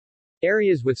Agustin.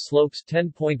 Areas with slopes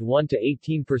 10.1 to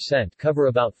 18% cover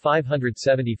about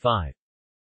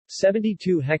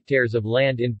 575.72 hectares of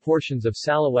land in portions of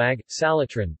Salawag,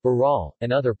 Salitran, Baral,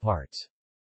 and other parts.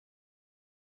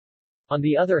 On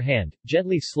the other hand,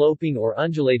 gently sloping or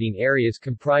undulating areas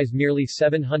comprise merely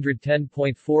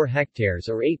 710.4 hectares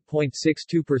or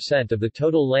 8.62% of the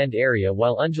total land area,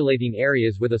 while undulating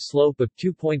areas with a slope of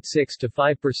 2.6 to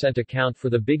 5% account for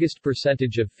the biggest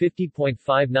percentage of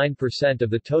 50.59% of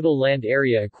the total land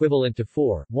area, equivalent to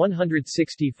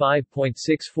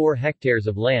 165.64 hectares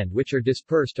of land, which are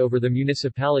dispersed over the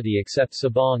municipality except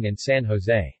Sabong and San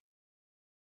Jose.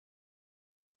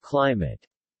 Climate.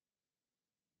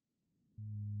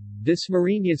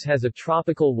 Dasmariñas has a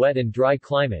tropical wet and dry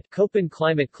climate, Köppen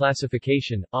climate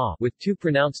classification, with 2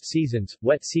 pronounced seasons,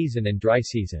 wet season and dry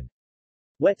season.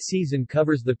 Wet season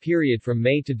covers the period from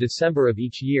May to December of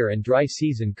each year and dry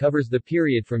season covers the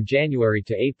period from January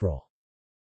to April.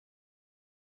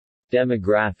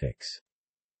 Demographics.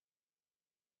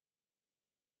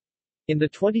 In the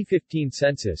 2015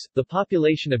 census, the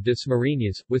population of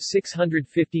Dasmariñas was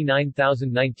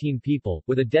 659,019 people,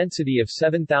 with a density of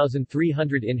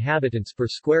 7,300 inhabitants per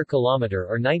square kilometer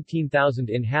or 19,000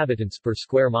 inhabitants per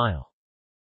square mile.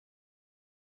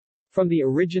 From the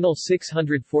original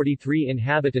 643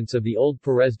 inhabitants of the old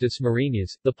Perez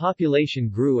Dasmariñas, the population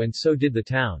grew and so did the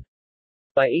town.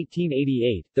 By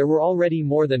 1888, there were already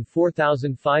more than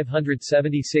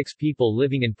 4,576 people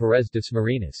living in Perez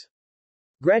Dasmariñas.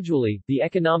 Gradually, the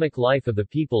economic life of the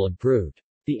people improved.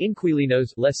 The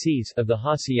inquilinos lessees of the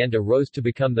hacienda rose to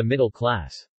become the middle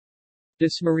class.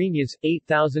 Dasmariñas,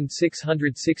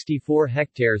 8,664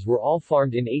 hectares were all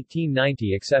farmed in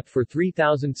 1890 except for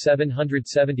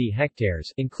 3,770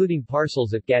 hectares, including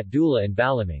parcels at Gatdula and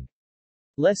Balaming.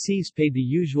 Lessees paid the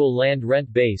usual land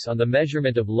rent base on the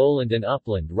measurement of lowland and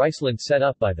upland riceland set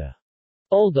up by the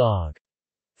Uldog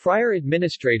Friar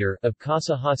Administrator of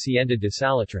Casa Hacienda de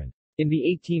Salitran. In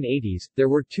the 1880s, there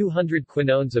were 200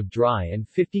 quinones of dry and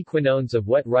 50 quinones of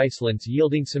wet ricelets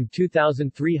yielding some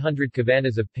 2,300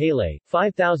 cabanas of pele,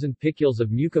 5,000 piculs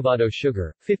of mucovado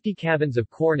sugar, 50 cabins of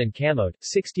corn and camote,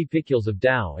 60 piculs of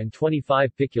dough and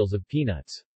 25 piculs of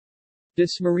peanuts.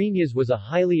 Dasmariñas was a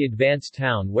highly advanced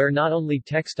town where not only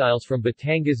textiles from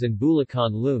Batangas and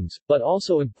Bulacan looms, but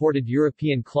also imported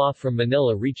European cloth from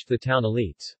Manila reached the town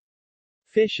elites.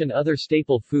 Fish and other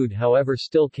staple food however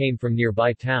still came from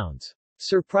nearby towns.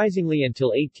 Surprisingly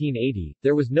until 1880,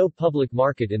 there was no public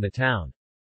market in the town.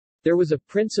 There was a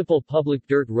principal public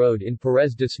dirt road in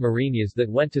Perez Dasmariñas that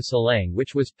went to Salang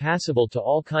which was passable to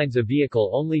all kinds of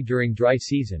vehicle only during dry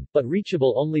season, but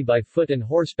reachable only by foot and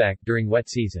horseback during wet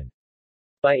season.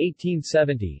 By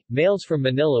 1870, mails from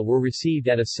Manila were received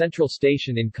at a central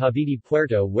station in Cavite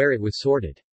Puerto where it was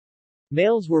sorted.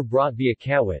 Mails were brought via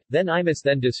Kawit, then Imus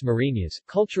then Dasmariñas.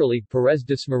 Culturally, Perez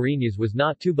Dasmariñas was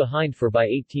not too behind for by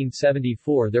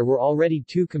 1874 there were already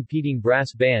two competing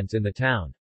brass bands in the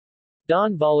town.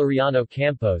 Don Valeriano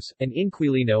Campos, an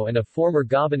Inquilino and a former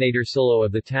gobernadorcillo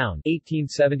of the town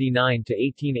 1879 to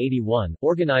 1881,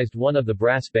 organized one of the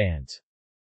brass bands.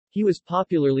 He was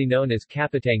popularly known as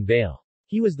Kapitang Vale.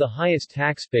 He was the highest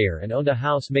taxpayer and owned a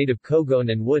house made of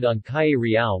cogon and wood on Calle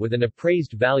Real with an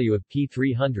appraised value of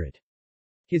P300.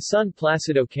 His son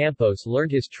Placido Campos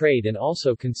learned his trade and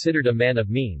also considered a man of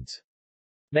means.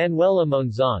 Manuela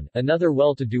Monzon, another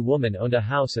well-to-do woman, owned a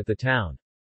house at the town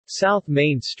South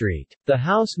Main Street. The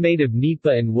house made of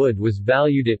nipa and wood was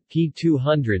valued at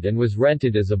P200 and was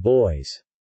rented as a boys'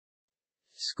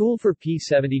 school for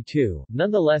P72.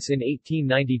 Nonetheless, in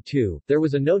 1892, there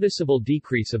was a noticeable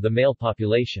decrease of the male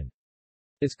population.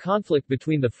 As conflict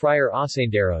between the Friar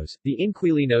Hacenderos, the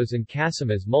Inquilinos and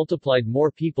Casimas multiplied,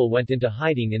 more people went into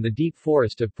hiding in the deep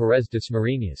forest of Perez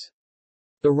Dasmariñas.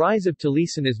 The rise of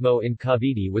Talisanismo in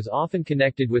Cavite was often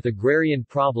connected with agrarian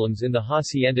problems in the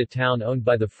hacienda town owned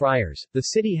by the friars. The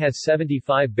city has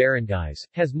 75 barangays,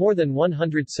 has more than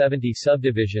 170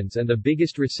 subdivisions and the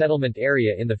biggest resettlement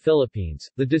area in the Philippines.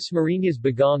 The Dasmariñas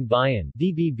Bagong Bayan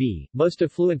 (DBB), most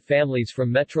affluent families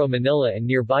from Metro Manila and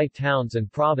nearby towns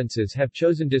and provinces have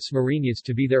chosen Dasmariñas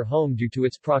to be their home due to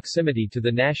its proximity to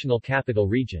the national capital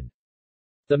region.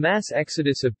 The mass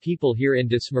exodus of people here in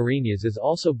Dasmariñas is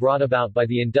also brought about by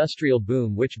the industrial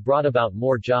boom which brought about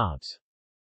more jobs.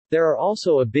 There are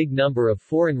also a big number of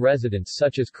foreign residents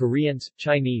such as Koreans,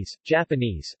 Chinese,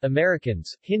 Japanese,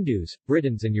 Americans, Hindus,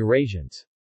 Britons and Eurasians.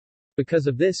 Because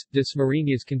of this,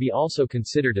 Dasmariñas can be also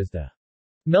considered as the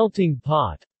melting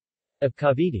pot of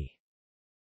Cavite.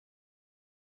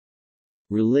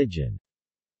 Religion.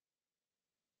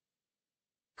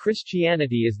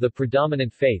 Christianity is the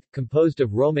predominant faith, composed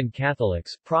of Roman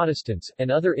Catholics, Protestants,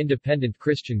 and other independent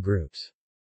Christian groups.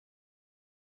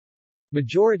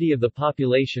 Majority of the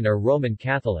population are Roman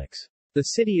Catholics.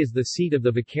 The city is the seat of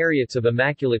the Vicariates of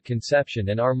Immaculate Conception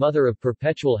and Our Mother of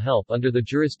Perpetual Help under the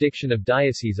jurisdiction of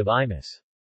Diocese of Imus.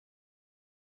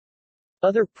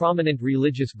 Other prominent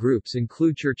religious groups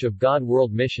include Church of God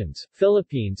World Missions,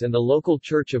 Philippines and the local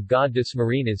Church of God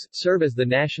Dasmariñas, serve as the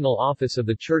national office of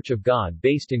the Church of God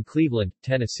based in Cleveland,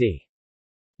 Tennessee.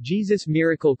 Jesus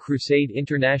Miracle Crusade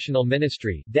International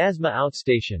Ministry, Dasma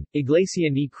Outstation, Iglesia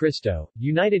ni Cristo,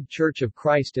 United Church of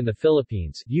Christ in the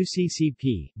Philippines,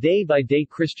 UCCP, Day by Day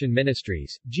Christian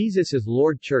Ministries, Jesus is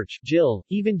Lord Church, JIL,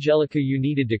 Evangelica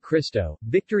Unida de Cristo,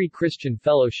 Victory Christian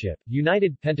Fellowship,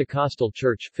 United Pentecostal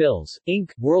Church, PHILS,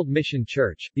 Inc., World Mission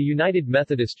Church, the United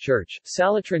Methodist Church,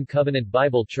 Salatran Covenant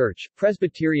Bible Church,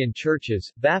 Presbyterian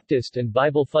Churches, Baptist and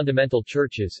Bible Fundamental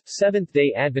Churches,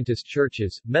 Seventh-day Adventist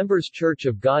Churches, Members Church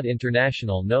of God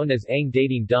International known as Ang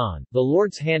Dating Dawn, the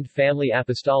Lord's Hand Family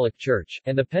Apostolic Church,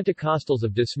 and the Pentecostals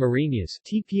of Dasmariñas,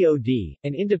 TPOD,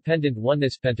 an independent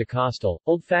Oneness Pentecostal,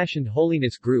 old-fashioned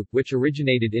holiness group which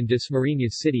originated in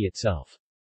Dasmariñas city itself.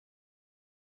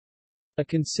 A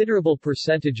considerable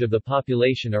percentage of the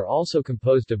population are also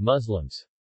composed of Muslims.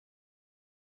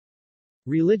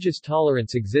 Religious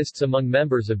tolerance exists among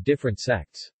members of different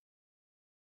sects.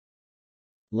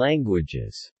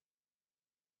 Languages.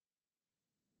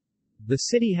 The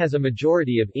city has a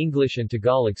majority of English and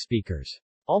Tagalog speakers.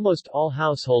 Almost all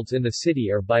households in the city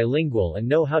are bilingual and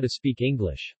know how to speak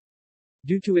English.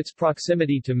 Due to its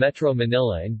proximity to Metro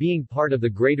Manila and being part of the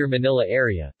Greater Manila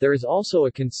area, there is also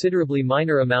a considerably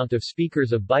minor amount of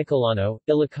speakers of Bicolano,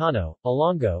 Ilocano,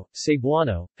 Ilonggo,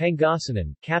 Cebuano,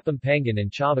 Pangasinan, Kapampangan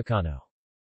and Chavacano.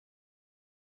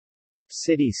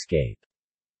 Cityscape.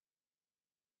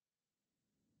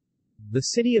 The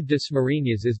city of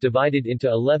Dasmariñas is divided into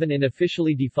 11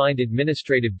 unofficially defined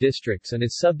administrative districts and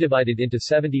is subdivided into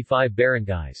 75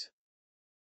 barangays.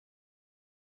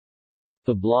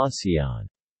 Poblacion.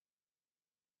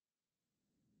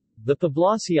 The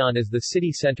Poblacion is the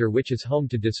city center which is home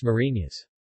to Dasmariñas'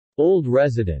 old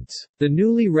residents. The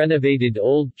newly renovated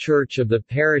old church of the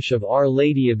parish of Our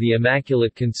Lady of the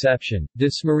Immaculate Conception,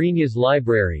 Dasmariñas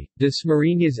Library,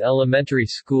 Dasmariñas Elementary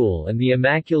School and the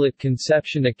Immaculate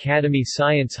Conception Academy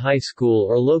Science High School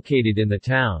are located in the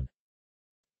town's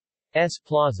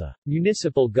plaza.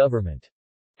 Municipal government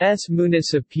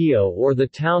municipio or the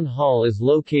town hall is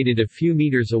located a few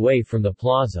meters away from the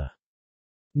plaza.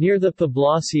 Near the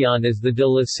Poblacion is the De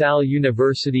La Salle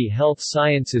University Health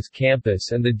Sciences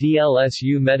Campus and the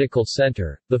DLSU Medical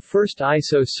Center, the first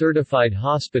ISO-certified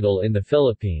hospital in the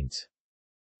Philippines.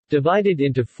 Divided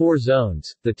into 4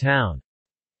 zones, the town's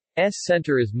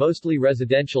center is mostly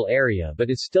residential area but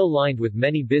is still lined with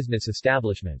many business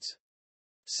establishments.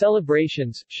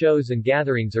 Celebrations, shows and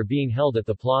gatherings are being held at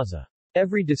the plaza.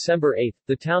 Every December 8,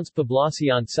 the town's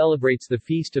Poblacion celebrates the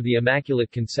Feast of the Immaculate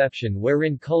Conception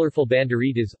wherein colorful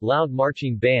banderitas, loud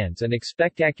marching bands and a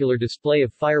spectacular display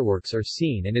of fireworks are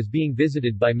seen and is being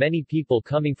visited by many people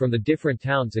coming from the different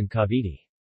towns in Cavite.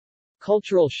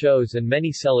 Cultural shows and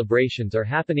many celebrations are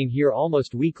happening here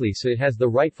almost weekly, so it has the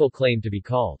rightful claim to be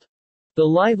called the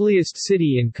liveliest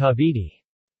city in Cavite.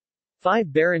 5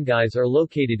 barangays are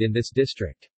located in this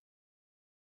district.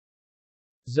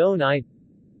 Zone I.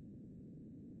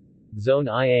 Zone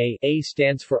IA, A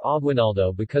stands for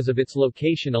Aguinaldo because of its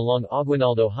location along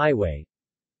Aguinaldo Highway.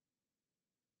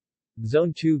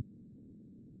 Zone 2,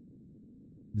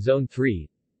 Zone 3,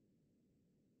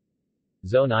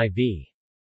 Zone IV.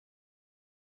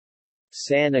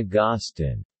 San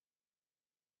Agustin.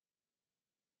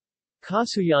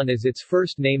 Casuyan is its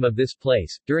first name of this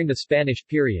place, during the Spanish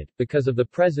period, because of the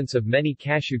presence of many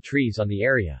cashew trees on the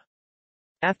area.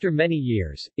 After many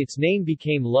years, its name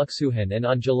became Luxuhan and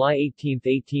on July 18,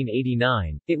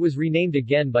 1889, it was renamed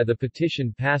again by the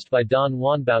petition passed by Don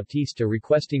Juan Bautista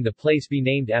requesting the place be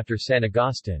named after San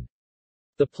Agustin.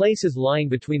 The place is lying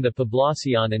between the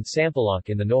Poblacion and Sampaloc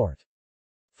in the north.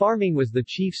 Farming was the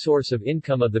chief source of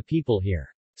income of the people here.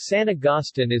 San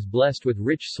Agustin is blessed with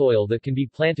rich soil that can be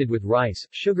planted with rice,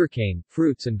 sugarcane,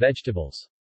 fruits and vegetables.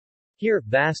 Here,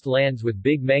 vast lands with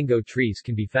big mango trees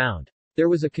can be found. There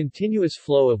was a continuous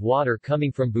flow of water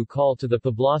coming from Bukal to the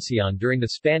Poblacion during the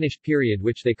Spanish period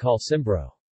which they call Simbro.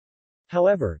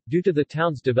 However, due to the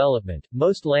town's development,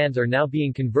 most lands are now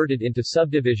being converted into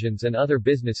subdivisions and other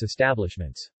business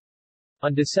establishments.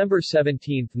 On December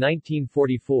 17,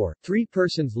 1944, 3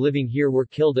 persons living here were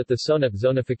killed at the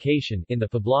zonification in the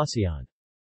Poblacion.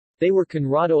 They were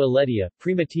Conrado Aledia,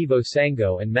 Primitivo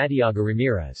Sango and Matiago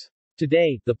Ramirez.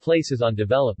 Today, the place is on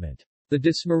development. The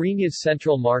Dasmariñas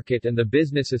Central Market and the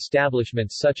business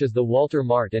establishments such as the Walter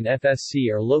Mart and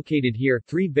FSC are located here.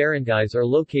 3 barangays are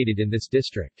located in this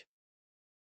district.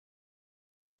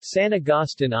 San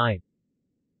Agustin I,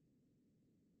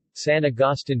 San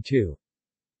Agustin II,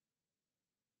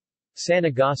 San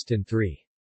Agustin III.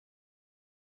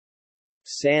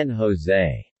 San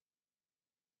Jose.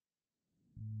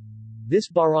 This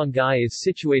barangay is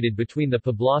situated between the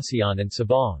Poblacion and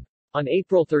Sabong. On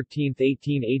April 13,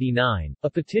 1889, a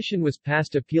petition was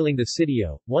passed appealing the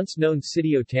sitio, once known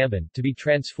Sitio Tamban, to be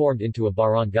transformed into a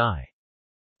barangay.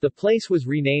 The place was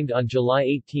renamed on July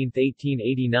 18,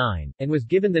 1889, and was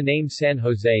given the name San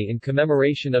Jose in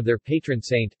commemoration of their patron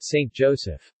saint, Saint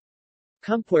Joseph.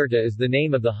 Compuerta is the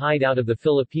name of the hideout of the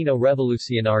Filipino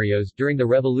revolucionarios during the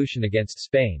revolution against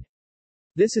Spain.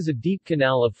 This is a deep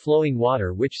canal of flowing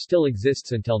water which still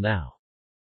exists until now.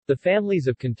 The families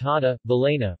of Cantada,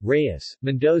 Valena, Reyes,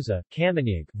 Mendoza,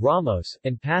 Camanag, Ramos,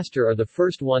 and Pastor are the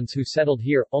first ones who settled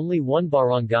here. Only one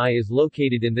barangay is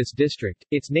located in this district,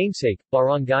 its namesake,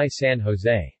 Barangay San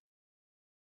Jose.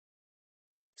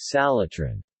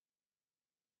 Salatran.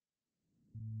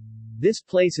 This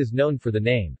place is known for the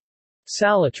name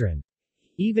Salatran,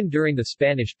 even during the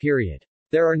Spanish period.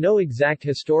 There are no exact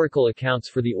historical accounts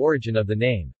for the origin of the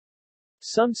name.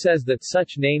 Some says that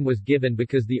such name was given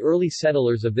because the early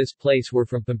settlers of this place were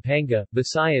from Pampanga,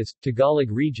 Visayas, Tagalog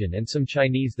region and some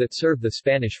Chinese that served the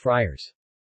Spanish friars.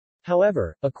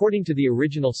 However, according to the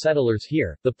original settlers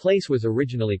here, the place was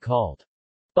originally called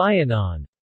Bayanan.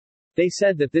 They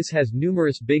said that this has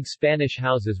numerous big Spanish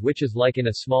houses which is like in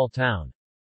a small town.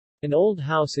 An old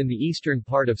house in the eastern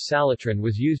part of Salatran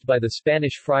was used by the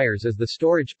Spanish friars as the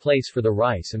storage place for the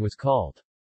rice and was called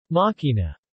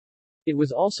Makina. It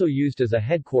was also used as a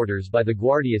headquarters by the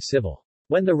Guardia Civil.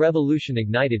 When the revolution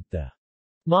ignited, the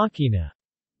Makina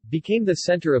became the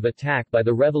center of attack by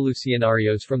the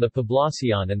revolucionarios from the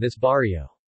Poblacion and this barrio.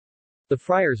 The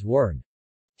friars weren't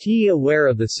aware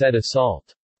of the said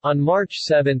assault. On March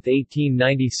 7,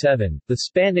 1897, the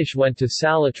Spanish went to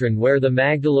Salatrin where the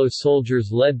Magdalo soldiers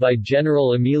led by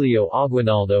General Emilio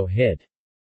Aguinaldo hid.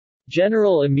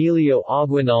 General Emilio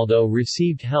Aguinaldo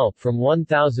received help from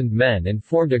 1,000 men and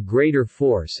formed a greater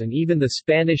force, and even the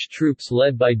Spanish troops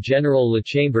led by General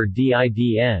Lachamber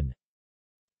Didn.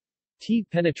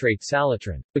 Penetrate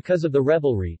Salatrin. Because of the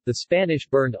revelry, the Spanish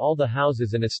burned all the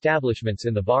houses and establishments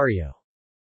in the barrio.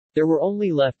 There were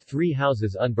only left 3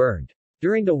 houses unburned.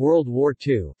 During the World War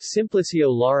II, Simplicio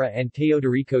Lara and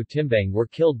Teodorico Timbang were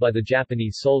killed by the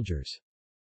Japanese soldiers.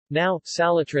 Now,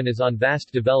 Salatrin is on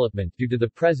vast development due to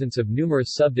the presence of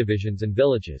numerous subdivisions and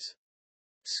villages.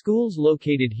 Schools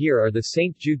located here are the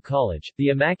St. Jude College, the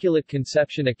Immaculate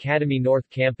Conception Academy North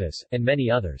Campus, and many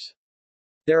others.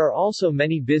 There are also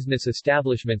many business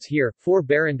establishments here. 4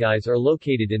 barangays are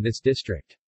located in this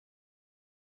district.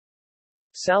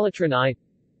 Salatrin I,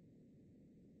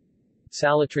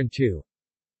 Salatrin II,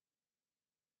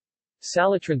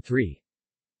 Salatrin III,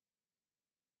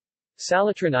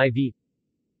 Salatrin IV,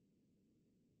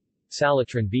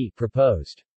 Salatrin B.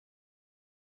 Proposed.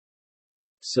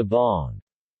 Sabong.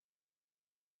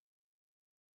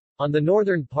 On the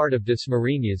northern part of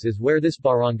Dasmariñas is where this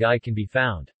barangay can be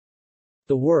found.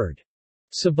 The word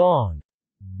sabong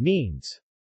means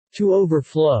to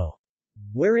overflow,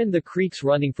 wherein the creeks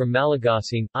running from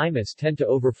Malagasing, Imus tend to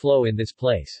overflow in this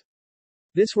place.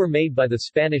 This were made by the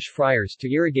Spanish friars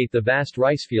to irrigate the vast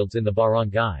rice fields in the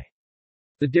barangay.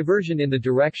 The diversion in the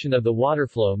direction of the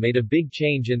waterflow made a big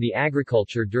change in the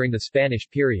agriculture during the Spanish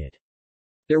period.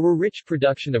 There were rich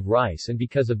production of rice, and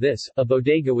because of this, a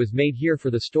bodega was made here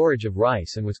for the storage of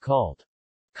rice and was called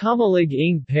Kamalig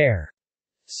ng Per,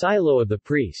 silo of the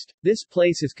priest. This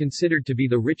place is considered to be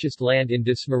the richest land in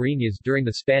Dasmariñas during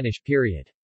the Spanish period.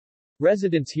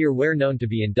 Residents here were known to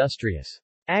be industrious.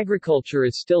 Agriculture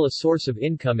is still a source of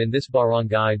income in this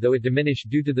barangay, though it diminished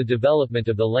due to the development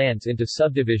of the lands into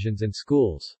subdivisions and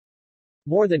schools.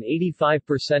 More than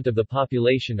 85% of the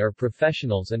population are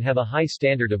professionals and have a high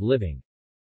standard of living.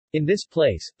 In this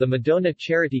place, the Madonna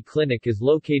Charity Clinic is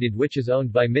located, which is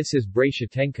owned by Mrs. Bracia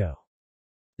Tenco.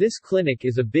 This clinic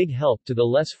is a big help to the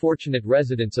less fortunate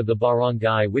residents of the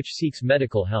barangay which seeks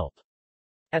medical help.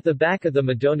 At the back of the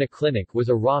Madonna Clinic was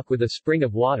a rock with a spring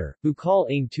of water, Bukal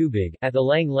ng Tubig. At the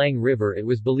Lang Lang River it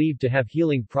was believed to have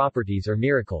healing properties or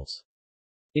miracles.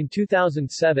 In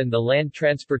 2007 the Land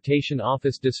Transportation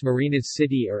Office Dasmariñas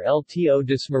City or LTO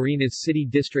Dasmariñas City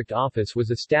District Office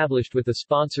was established with the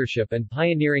sponsorship and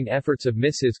pioneering efforts of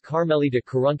Mrs. Carmelita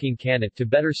Carunking Canat to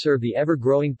better serve the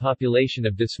ever-growing population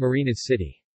of Dasmariñas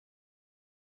City.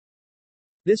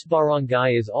 This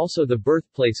barangay is also the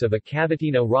birthplace of a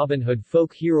Cavitino Robin Hood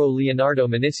folk hero Leonardo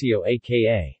Minicio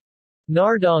aka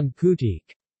Nardong Putik.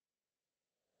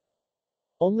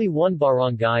 Only one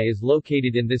barangay is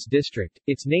located in this district,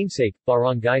 its namesake,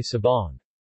 Barangay Sabong.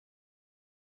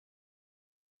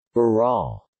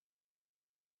 Baral.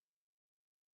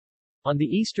 On the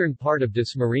eastern part of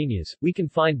Dasmariñas, we can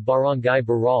find Barangay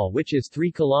Baral, which is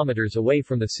 3 kilometers away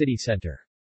from the city center.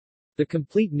 The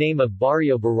complete name of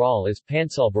Barrio Baral is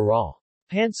Pansal Baral.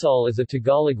 Pansal is a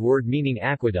Tagalog word meaning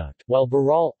aqueduct, while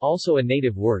Baral, also a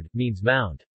native word, means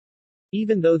mound.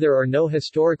 Even though there are no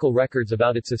historical records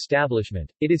about its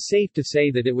establishment, it is safe to say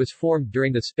that it was formed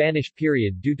during the Spanish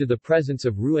period due to the presence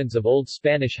of ruins of old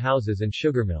Spanish houses and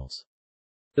sugar mills.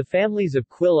 The families of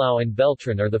Quilao and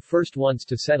Beltran are the first ones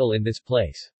to settle in this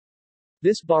place.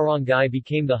 This barangay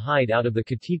became the hideout of the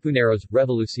Katipuneros,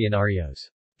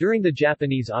 revolucionarios. During the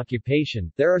Japanese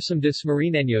occupation, there are some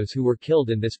Dasmariñeños who were killed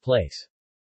in this place.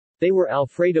 They were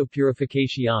Alfredo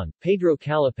Purificacion, Pedro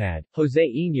Calapad, Jose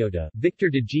Iñota, Victor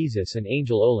de Jesus and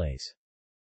Angel Oles.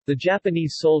 The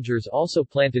Japanese soldiers also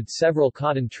planted several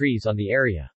cotton trees on the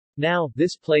area. Now,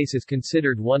 this place is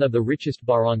considered one of the richest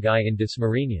barangay in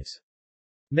Dasmariñas.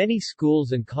 Many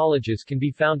schools and colleges can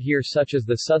be found here, such as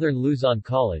the Southern Luzon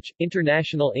College,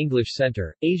 International English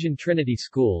Center, Asian Trinity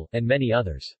School, and many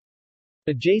others.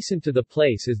 Adjacent to the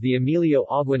place is the Emilio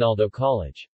Aguinaldo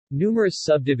College. Numerous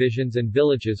subdivisions and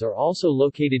villages are also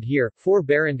located here. 4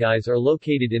 barangays are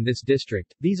located in this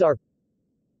district. These are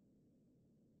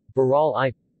Baral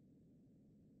I,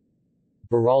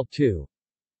 Baral II,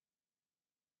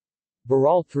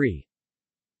 Baral III,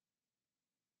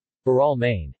 Baral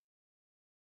Main,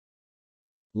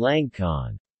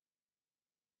 Langkan.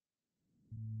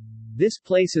 This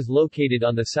place is located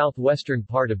on the southwestern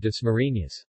part of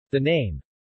Dasmariñas. The name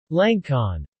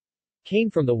Langkan came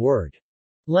from the word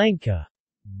Langka,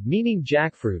 meaning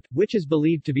jackfruit, which is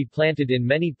believed to be planted in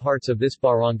many parts of this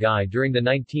barangay during the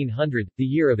 1900, the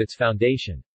year of its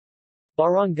foundation.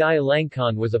 Barangay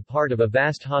Langkan was a part of a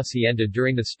vast hacienda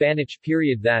during the Spanish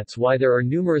period. That's why there are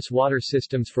numerous water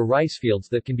systems for rice fields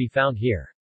that can be found here.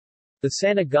 The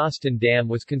San Agustin Dam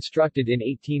was constructed in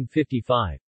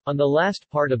 1855. On the last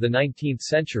part of the 19th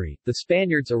century, the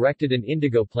Spaniards erected an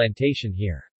indigo plantation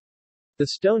here. The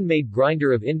stone-made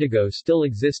grinder of indigo still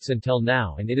exists until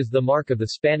now, and it is the mark of the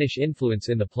Spanish influence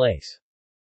in the place.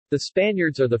 The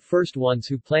Spaniards are the first ones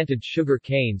who planted sugar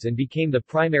canes and became the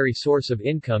primary source of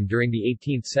income during the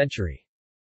 18th century.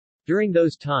 During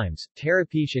those times,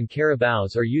 tarapiche and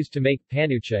carabaos are used to make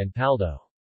panucha and paldo.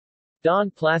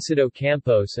 Don Placido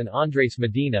Campos and Andres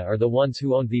Medina are the ones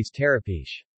who owned these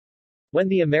tarapiche. When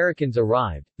the Americans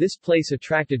arrived, this place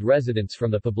attracted residents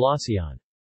from the Poblacion.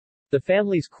 The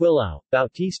families Quilao,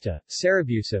 Bautista,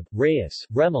 Sarabusa, Reyes,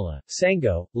 Remala,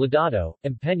 Sango, Ladado,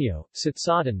 Empeño,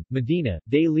 Sitsotan, Medina,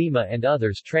 de Lima and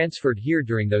others transferred here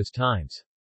during those times.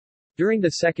 During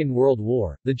the Second World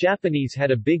War, the Japanese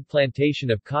had a big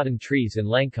plantation of cotton trees in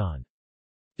Langkan.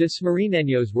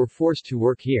 Dasmariñas were forced to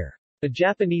work here. A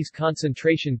Japanese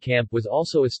concentration camp was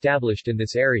also established in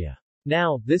this area.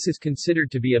 Now, this is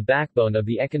considered to be a backbone of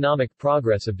the economic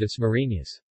progress of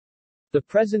Dasmariñas. The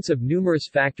presence of numerous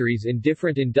factories in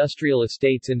different industrial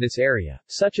estates in this area,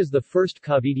 such as the first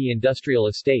Cavite Industrial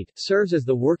Estate, serves as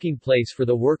the working place for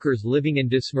the workers living in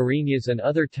Dasmariñas and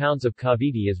other towns of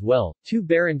Cavite as well. 2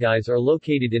 barangays are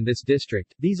located in this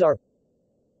district. These are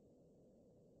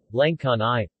Langkan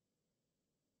I,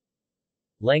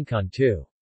 Langkan II,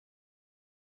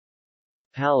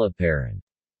 Palaparan.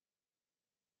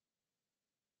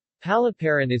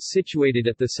 Palaparan is situated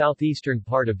at the southeastern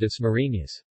part of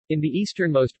Dasmariñas. In the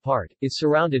easternmost part, is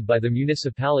surrounded by the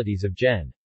municipalities of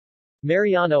Gen.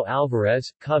 Mariano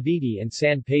Alvarez, Cavite and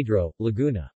San Pedro,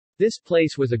 Laguna. This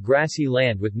place was a grassy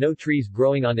land with no trees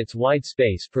growing on its wide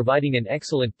space, providing an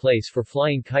excellent place for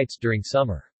flying kites during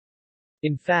summer.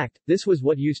 In fact, this was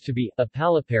what used to be a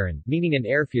palaparan, meaning an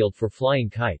airfield for flying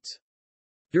kites.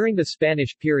 During the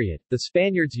Spanish period, the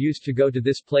Spaniards used to go to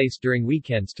this place during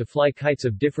weekends to fly kites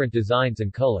of different designs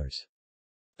and colors.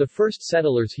 The first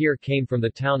settlers here came from the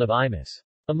town of Imus.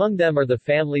 Among them are the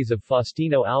families of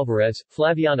Faustino Alvarez,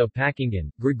 Flaviano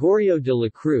Pakingan, Gregorio de la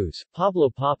Cruz,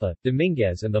 Pablo Papa,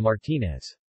 Dominguez and the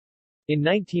Martinez. In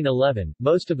 1911,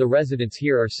 most of the residents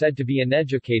here are said to be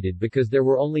uneducated because there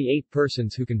were only 8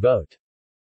 persons who can vote.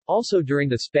 Also during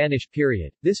the Spanish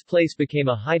period, this place became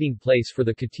a hiding place for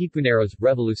the Katipuneros,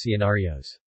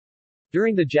 revolucionarios.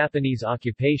 During the Japanese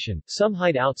occupation, some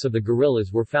hideouts of the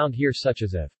guerrillas were found here such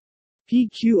as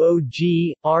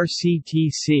PQOG,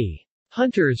 RCTC,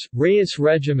 Hunters, Reyes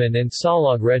Regiment and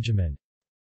Salog Regiment.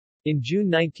 In June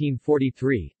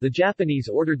 1943, the Japanese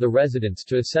ordered the residents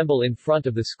to assemble in front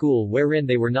of the school wherein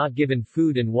they were not given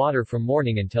food and water from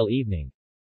morning until evening.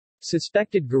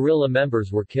 Suspected guerrilla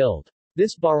members were killed.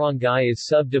 This barangay is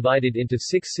subdivided into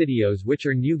 6 sitios which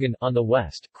are Nugan on the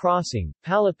west, Crossing,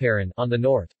 Palaparan on the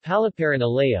north, Palaparan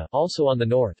Alea also on the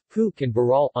north, Puk and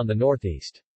Baral on the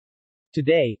northeast.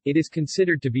 Today, it is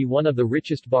considered to be one of the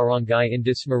richest barangay in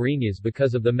Dasmariñas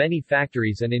because of the many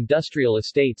factories and industrial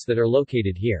estates that are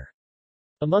located here.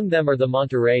 Among them are the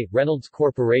Monterrey, Reynolds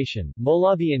Corporation,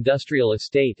 Molavi Industrial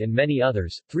Estate and many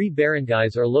others. 3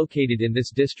 barangays are located in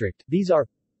this district. These are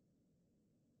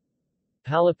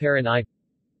Palaparan I,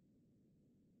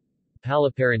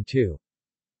 Palaparan II,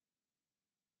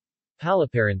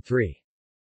 Palaparan III.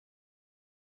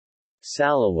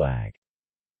 Salawag.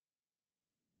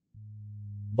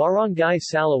 Barangay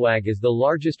Salawag is the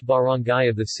largest barangay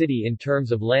of the city in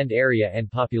terms of land area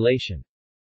and population.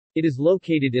 It is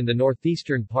located in the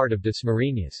northeastern part of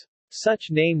Dasmariñas. Such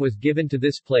name was given to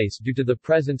this place due to the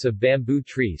presence of bamboo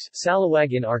trees,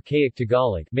 salawag in archaic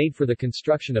Tagalog, made for the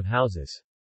construction of houses.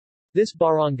 This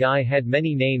barangay had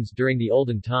many names during the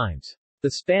olden times.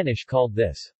 The Spanish called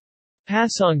this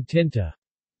Pasong Tinta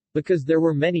because there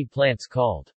were many plants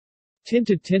called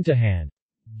Tinta Tintahan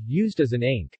used as an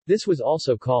ink. This was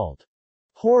also called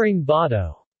Horing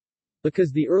Bato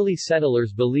because the early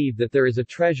settlers believed that there is a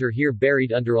treasure here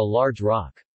buried under a large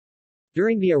rock.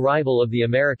 During the arrival of the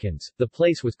Americans, the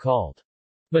place was called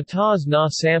Matas na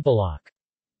Sampalok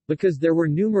because there were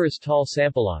numerous tall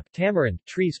sampalok tamarind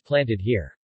trees planted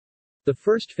here. The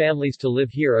first families to live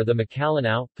here are the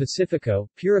Macalinao, Pacifico,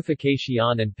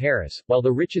 Purificacion and Paris, while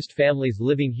the richest families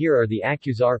living here are the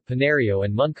Acuzar, Panario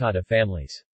and Moncada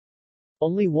families.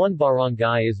 Only one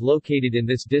barangay is located in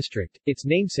this district, its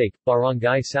namesake,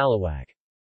 Barangay Salawag.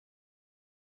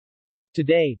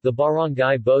 Today, the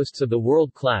barangay boasts of the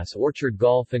world-class Orchard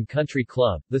Golf and Country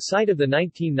Club, the site of the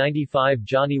 1995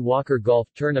 Johnny Walker Golf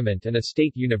Tournament and a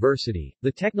state university,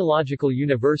 the Technological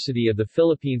University of the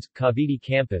Philippines, Cavite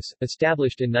campus,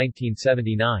 established in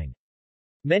 1979.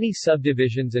 Many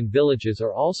subdivisions and villages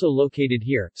are also located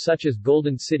here, such as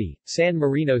Golden City, San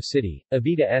Marino City,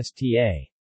 Avita Sta.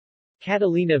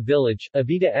 Catalina Village,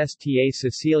 Avita Sta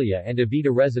Cecilia and Avita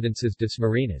Residences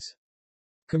Dasmariñas.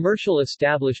 Commercial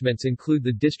establishments include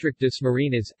the District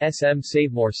Dasmariñas, SM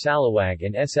Savemore Salawag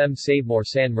and SM Savemore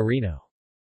San Marino.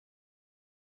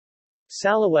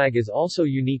 Salawag is also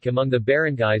unique among the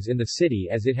barangays in the city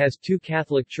as it has two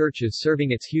Catholic churches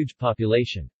serving its huge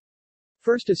population.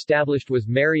 First established was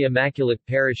Mary Immaculate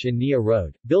Parish in Nia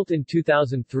Road, built in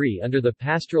 2003 under the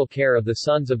pastoral care of the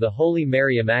Sons of the Holy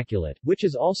Mary Immaculate, which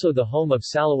is also the home of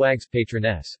Salawag's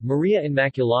patroness, Maria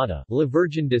Immaculata, La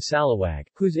Virgen de Salawag,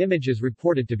 whose image is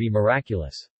reported to be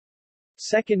miraculous.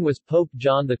 Second was Pope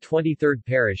John XXIII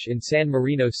Parish in San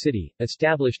Marino City,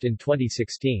 established in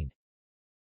 2016.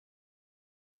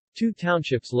 Two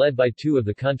townships led by two of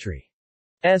the country's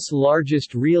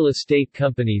largest real estate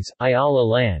companies, Ayala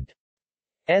Land.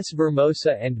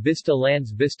 Vermosa and Vista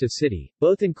Lands Vista City,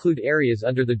 both include areas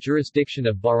under the jurisdiction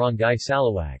of Barangay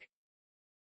Salawag.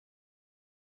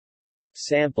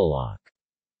 Sampaloc.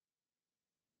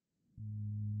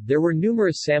 There were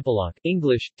numerous sampaloc,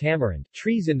 English, tamarind,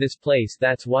 trees in this place,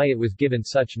 that's why it was given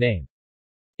such name.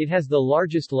 It has the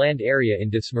largest land area in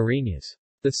Dasmariñas.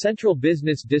 The central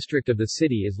business district of the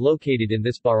city is located in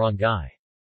this barangay.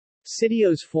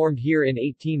 Sitios formed here in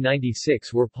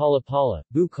 1896 were Palapala,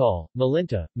 Bukal,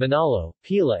 Malinta, Manalo,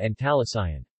 Pila and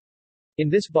Talisayan.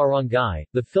 In this barangay,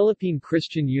 the Philippine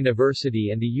Christian University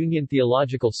and the Union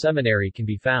Theological Seminary can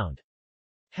be found.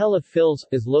 Hela Phils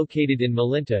is located in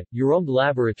Malinta, Urombe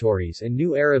Laboratories and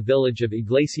New Era Village of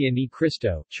Iglesia ni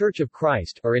Cristo, Church of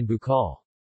Christ, are in Bukal.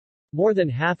 More than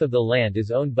half of the land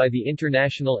is owned by the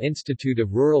International Institute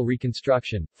of Rural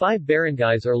Reconstruction. 5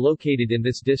 barangays are located in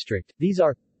this district, these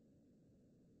are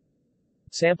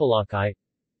Sampaloc I,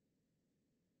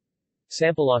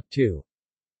 Sampaloc II,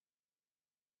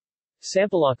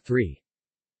 Sampaloc III,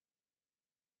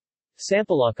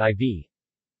 Sampaloc IV,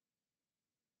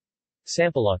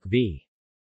 Sampaloc V.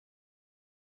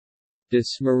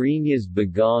 Dasmariñas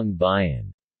Bagong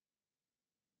Bayan.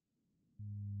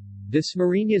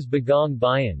 Dasmariñas Bagong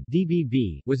Bayan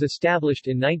 (DBB) was established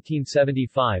in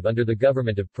 1975 under the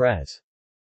government of Pres.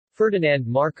 Ferdinand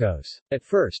Marcos. At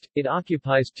first, it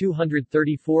occupies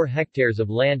 234 hectares of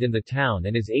land in the town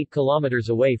and is 8 kilometers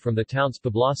away from the town's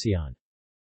poblacion.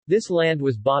 This land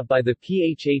was bought by the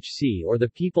PHHC or the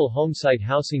People Homesite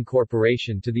Housing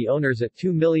Corporation to the owners at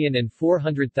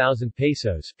 2,400,000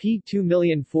 pesos P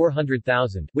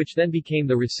 2,400,000, which then became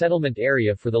the resettlement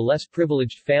area for the less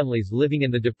privileged families living in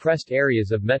the depressed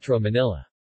areas of Metro Manila.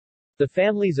 The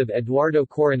families of Eduardo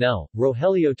Coronel,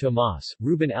 Rogelio Tomas,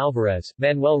 Ruben Alvarez,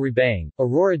 Manuel Rebang,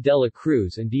 Aurora de la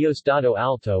Cruz and Diosdado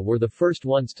Alto were the first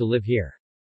ones to live here.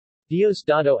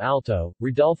 Diosdado Alto,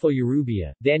 Rodolfo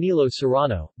Urubia, Danilo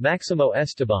Serrano, Maximo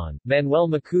Esteban, Manuel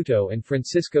Macuto and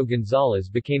Francisco Gonzalez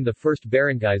became the first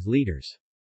barangay's leaders.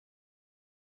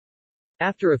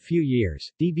 After a few years,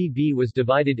 DBB was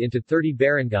divided into 30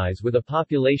 barangays with a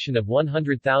population of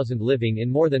 100,000 living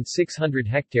in more than 600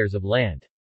 hectares of land.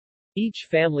 Each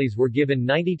families were given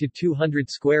 90 to 200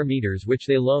 square meters which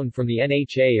they loaned from the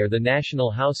NHA or the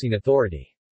National Housing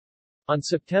Authority. On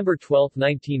September 12,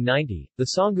 1990,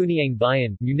 the Sangguniang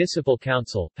Bayan Municipal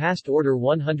Council passed Order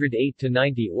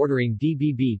 108-90 ordering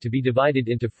DBB to be divided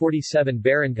into 47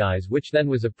 barangays which then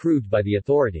was approved by the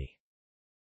authority.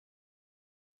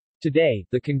 Today,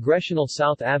 the Congressional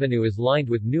South Avenue is lined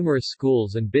with numerous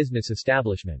schools and business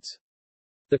establishments.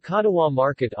 The Katawa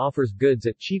market offers goods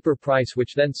at cheaper price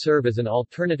which then serve as an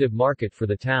alternative market for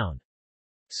the town.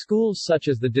 Schools such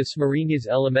as the Dasmariñas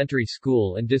Elementary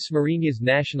School and Dasmariñas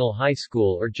National High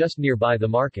School are just nearby the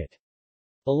market.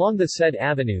 Along the said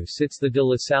avenue sits the De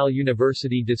La Salle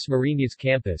University Dasmariñas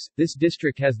campus. This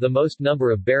district has the most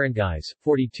number of barangays,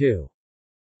 42.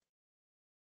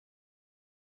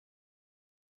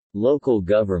 Local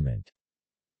government.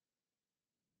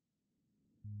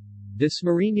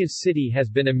 Dasmariñas City has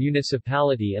been a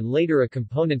municipality and later a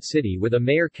component city with a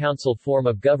mayor-council form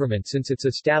of government since its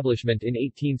establishment in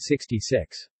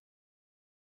 1866.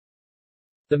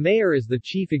 The mayor is the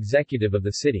chief executive of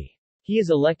the city. He is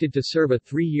elected to serve a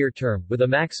 3-year term, with a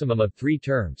maximum of 3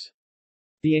 terms.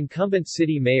 The incumbent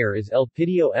city mayor is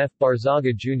Elpidio F.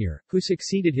 Barzaga Jr., who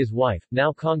succeeded his wife,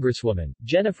 now Congresswoman,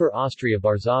 Jennifer Austria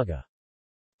Barzaga.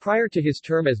 Prior to his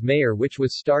term as mayor, which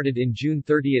was started in June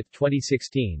 30,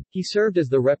 2016, he served as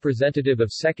the representative of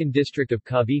 2nd District of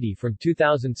Cavite from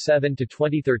 2007 to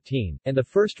 2013, and the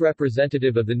first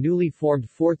representative of the newly formed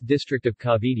 4th District of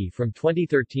Cavite from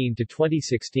 2013 to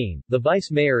 2016. The vice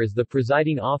mayor is the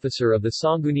presiding officer of the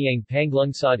Sangguniang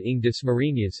Panglungsod ng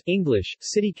Dasmariñas, English,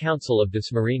 City Council of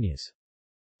Dasmariñas.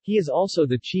 He is also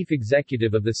the chief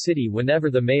executive of the city whenever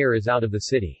the mayor is out of the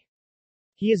city.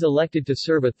 He is elected to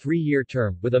serve a 3-year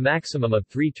term, with a maximum of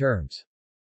 3 terms.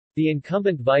 The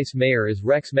incumbent vice mayor is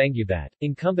Rex Mangubat,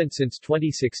 incumbent since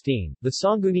 2016. The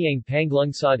Sangguniang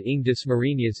Panglungsod ng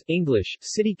Dasmariñas, English,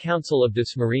 City Council of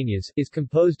Dasmariñas, is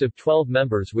composed of 12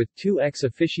 members with 2 ex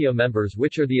officio members,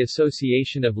 which are the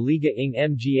Association of Liga ng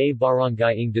Mga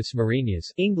Barangay ng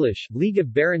Dasmariñas, English, League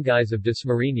of Barangays of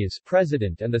Dasmariñas,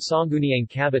 President, and the Sangguniang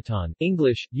Kabataan,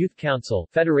 English, Youth Council,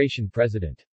 Federation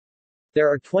President. There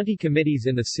are 20 committees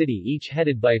in the city, each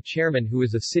headed by a chairman who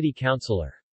is a city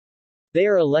councilor. They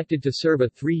are elected to serve a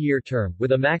 3-year term,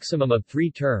 with a maximum of 3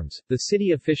 terms. The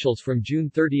city officials from June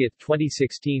 30,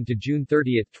 2016 to June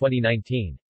 30,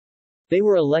 2019. They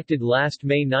were elected last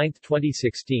May 9,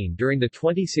 2016 during the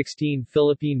 2016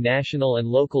 Philippine national and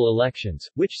local elections,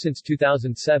 which since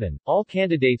 2007, all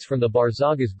candidates from the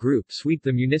Barzagas group sweep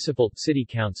the municipal city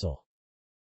council.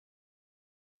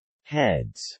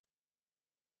 Heads.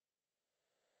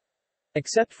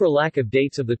 Except for lack of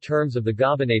dates of the terms of the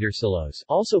Gobernadorcillos,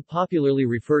 also popularly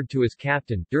referred to as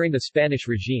captain, during the Spanish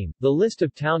regime, the list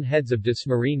of town heads of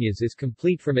Dasmariñas is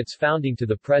complete from its founding to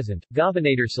the present.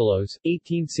 Gobernadorcillos,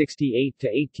 1868 to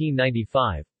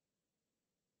 1895.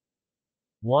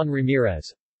 Juan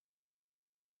Ramirez,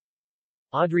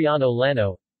 Adriano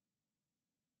Lano,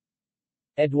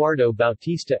 Eduardo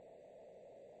Bautista,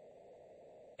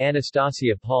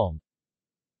 Anastasia Palm,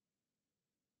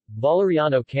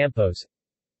 Valeriano Campos,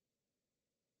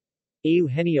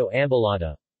 Eugenio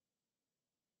Ambalada,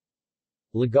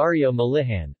 Ligario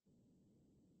Malihan,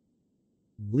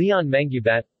 Leon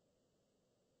Mangubat,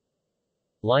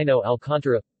 Lino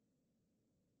Alcantara,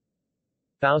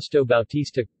 Fausto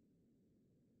Bautista,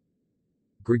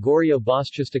 Gregorio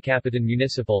Bautista, Capitan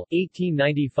Municipal,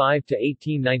 1895 to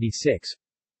 1896.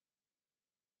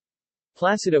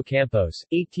 Placido Campos,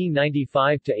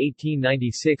 1895 to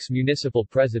 1896. Municipal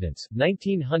Presidents,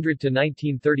 1900 to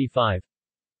 1935.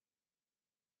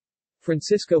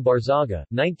 Francisco Barzaga,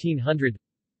 1900.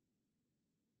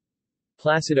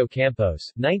 Placido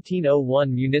Campos,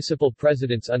 1901. Municipal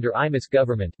Presidents under IMAS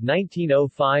government,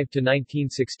 1905 to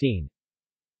 1916.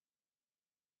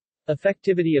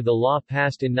 Effectivity of the law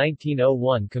passed in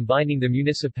 1901 combining the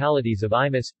municipalities of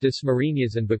IMAS,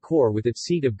 Dasmariñas and Bacoor with its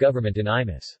seat of government in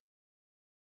IMAS.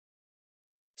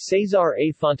 Cesar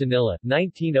A. Fontanilla,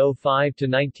 1905 to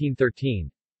 1913.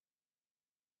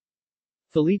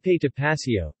 Felipe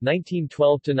Topacio,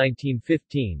 1912 to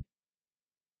 1915.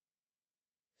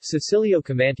 Cecilio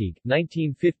Camantigue,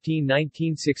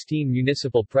 1915-1916.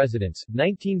 Municipal Presidents,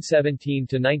 1917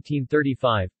 to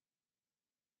 1935.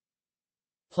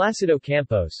 Placido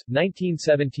Campos,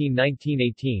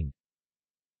 1917-1918.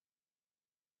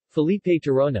 Felipe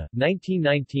Tirona,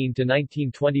 1919 to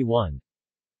 1921.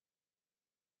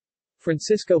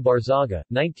 Francisco Barzaga,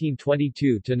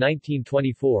 1922 to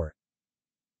 1924.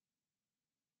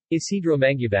 Isidro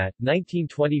Mangubat,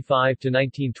 1925 to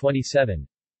 1927.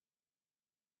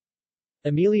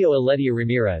 Emilio Aledia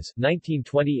Ramirez,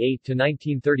 1928 to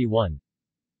 1931.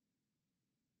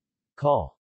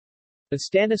 Call.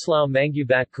 Stanislao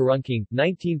Mangubat Karungking,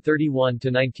 1931 to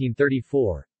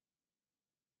 1934.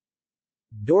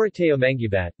 Doroteo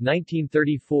Mangubat,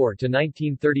 1934 to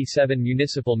 1937.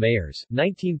 Municipal Mayors,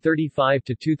 1935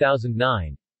 to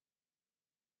 2009.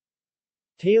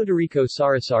 Teodorico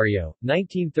Sarasario,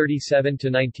 1937 to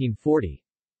 1940.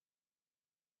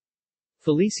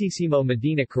 Felicissimo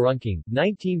Medina Karungking,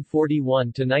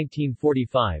 1941 to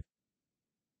 1945.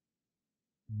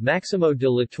 Maximo de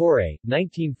la Torre,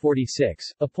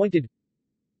 1946, appointed.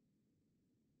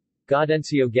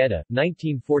 Gaudencio Guetta,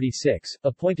 1946,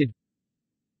 appointed.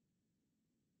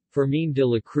 Fermin de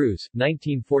la Cruz,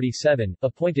 1947,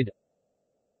 appointed.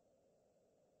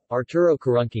 Arturo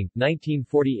Karungking,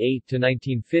 1948 to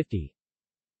 1950.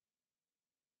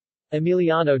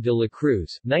 Emiliano de la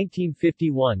Cruz,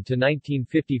 1951 to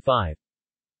 1955.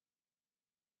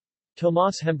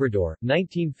 Tomas Hembrador,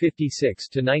 1956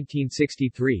 to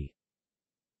 1963.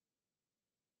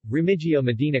 Remigio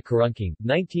Medina Karungking,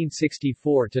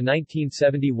 1964 to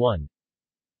 1971.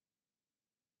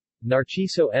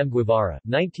 Narciso M. Guevara,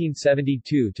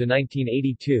 1972 to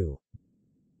 1982.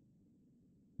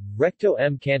 Recto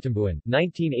M. Cantambuan,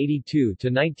 1982 to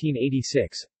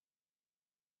 1986.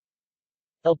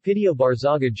 Elpidio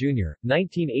Barzaga Jr.,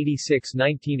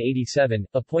 1986–1987,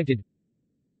 appointed.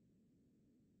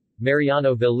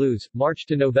 Mariano Veluz, March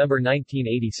to November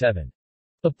 1987.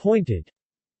 Appointed.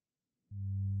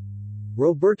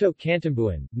 Roberto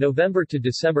Cantambuan, November to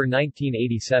December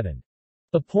 1987.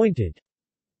 Appointed.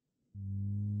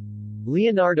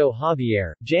 Leonardo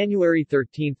Javier, January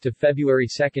 13 to February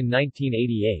 2,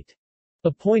 1988.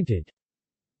 Appointed.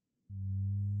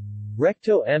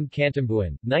 Recto M.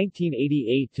 Cantambuan,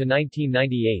 1988 to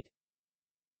 1998.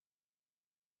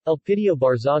 Elpidio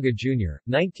Barzaga Jr.,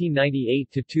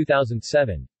 1998 to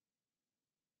 2007.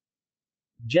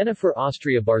 Jennifer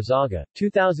Austria Barzaga,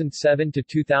 2007 to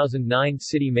 2009.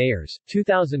 City Mayors,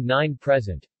 2009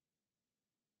 present.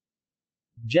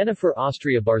 Jennifer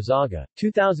Austria Barzaga,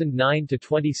 2009 to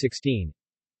 2016.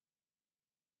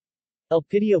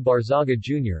 Elpidio Barzaga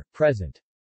Jr., present.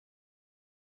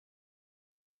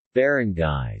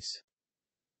 Barangays.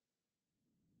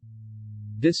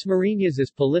 Dasmariñas is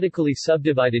politically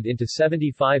subdivided into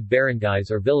 75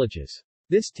 barangays or villages.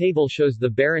 This table shows the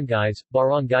barangays,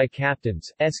 barangay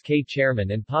captains, SK chairman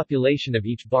and population of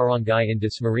each barangay in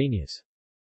Dasmariñas.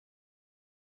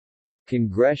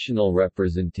 Congressional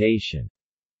representation.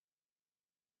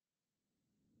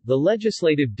 The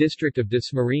legislative district of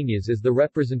Dasmariñas is the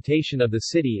representation of the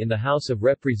city in the House of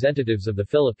Representatives of the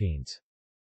Philippines.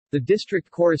 The district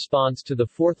corresponds to the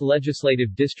 4th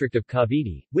Legislative District of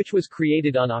Cavite, which was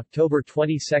created on October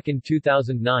 22,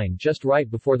 2009 just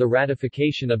right before the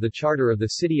ratification of the Charter of the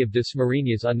City of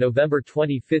Dasmariñas on November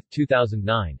 25,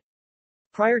 2009.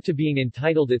 Prior to being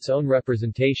entitled its own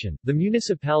representation, the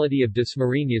municipality of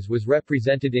Dasmariñas was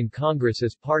represented in Congress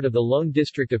as part of the Lone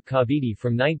District of Cavite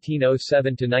from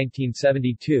 1907 to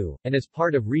 1972, and as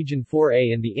part of Region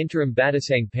 4A in the interim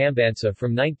Batasang Pambansa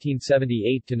from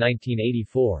 1978 to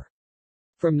 1984.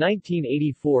 From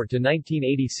 1984 to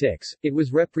 1986, it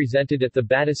was represented at the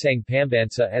Batasang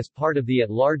Pambansa as part of the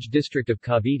at-large district of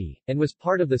Cavite, and was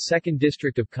part of the 2nd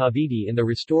District of Cavite in the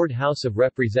restored House of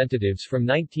Representatives from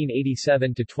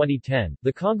 1987 to 2010.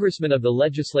 The congressman of the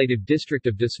Legislative District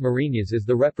of Dasmariñas is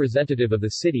the representative of the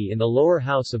city in the lower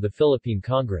house of the Philippine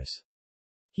Congress.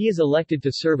 He is elected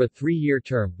to serve a 3-year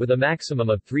term, with a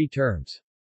maximum of 3 terms.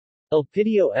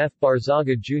 Elpidio F.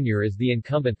 Barzaga Jr. is the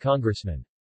incumbent congressman.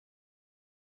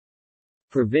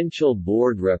 Provincial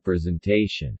Board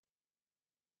representation.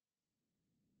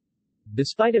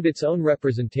 Despite of its own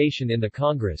representation in the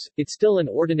Congress, it's still an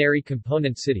ordinary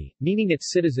component city, meaning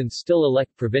its citizens still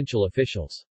elect provincial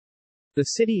officials. The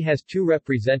city has 2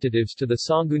 representatives to the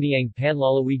Sangguniang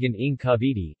Panlalawigan ng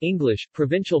Cavite, English,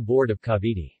 Provincial Board of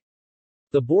Cavite.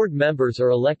 The board members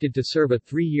are elected to serve a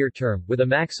 3-year term, with a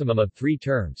maximum of 3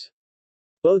 terms.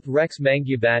 Both Rex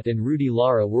Mangubat and Rudy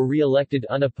Lara were re-elected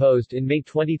unopposed in May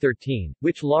 2013,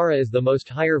 which Lara is the most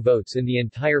higher votes in the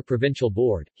entire provincial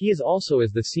board. He is also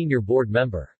as the senior board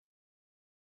member.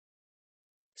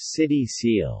 City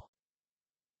Seal.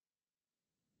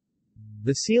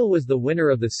 The seal was the winner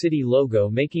of the city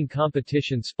logo-making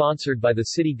competition sponsored by the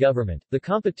city government. The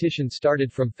competition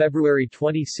started from February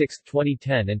 26,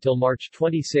 2010 until March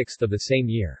 26 of the same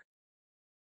year.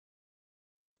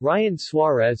 Ryan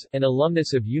Suarez, an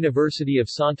alumnus of University of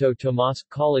Santo Tomas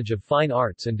College of Fine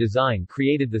Arts and Design,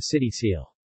 created the city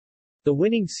seal. The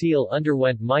winning seal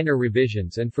underwent minor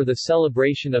revisions, and for the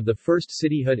celebration of the first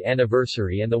cityhood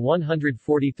anniversary and the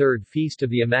 143rd Feast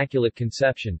of the Immaculate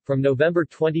Conception, from November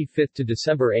 25 to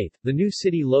December 8, the new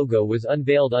city logo was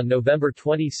unveiled on November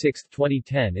 26,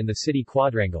 2010 in the city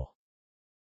quadrangle.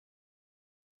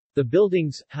 The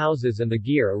buildings, houses and the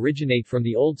gear originate from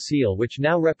the old seal, which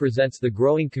now represents the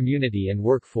growing community and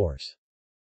workforce.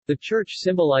 The church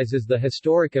symbolizes the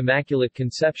historic Immaculate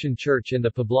Conception Church in the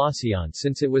Poblacion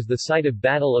since it was the site of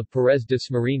Battle of Perez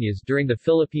Dasmariñas during the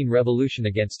Philippine Revolution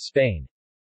against Spain.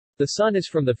 The sun is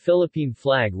from the Philippine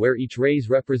flag, where each rays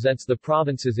represents the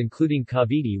provinces including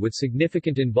Cavite with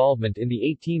significant involvement in the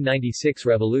 1896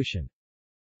 revolution.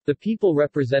 The people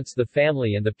represents the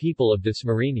family and the people of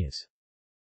Dasmariñas.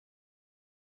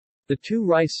 The 2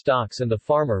 rice stalks and the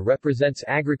farmer represents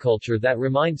agriculture that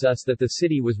reminds us that the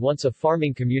city was once a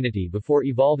farming community before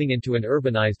evolving into an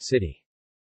urbanized city.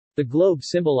 The globe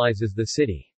symbolizes the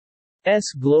city's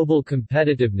global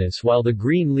competitiveness, while the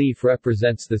green leaf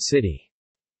represents the city's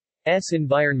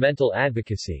environmental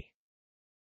advocacy.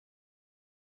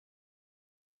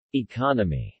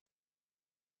 Economy.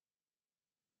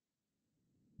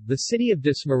 The city of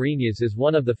Dasmariñas is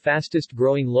one of the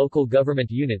fastest-growing local government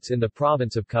units in the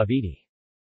province of Cavite.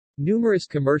 Numerous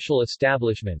commercial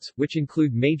establishments, which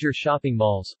include major shopping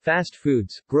malls, fast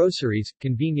foods, groceries,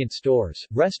 convenience stores,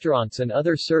 restaurants and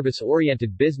other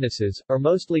service-oriented businesses, are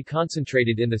mostly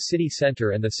concentrated in the city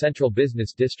center and the central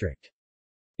business district.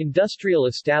 Industrial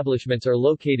establishments are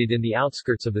located in the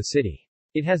outskirts of the city.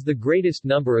 It has the greatest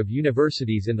number of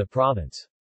universities in the province.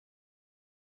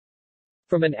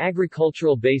 From an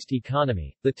agricultural-based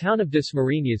economy, the town of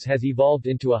Dasmariñas has evolved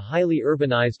into a highly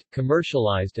urbanized,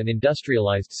 commercialized and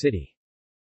industrialized city.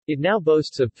 It now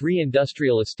boasts of 3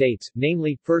 industrial estates,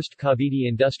 namely, First Cavite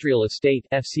Industrial Estate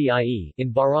FCIE,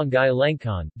 in Barangay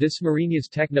Langkan, Dasmariñas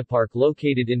Technopark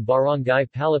located in Barangay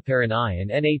Paliparan I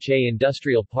and NHA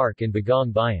Industrial Park in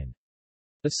Bagong Bayan.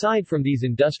 Aside from these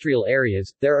industrial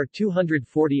areas, there are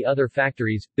 240 other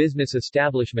factories, business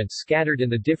establishments scattered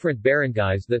in the different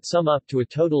barangays that sum up to a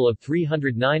total of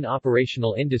 309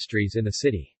 operational industries in the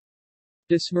city.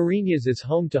 Dasmariñas is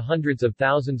home to hundreds of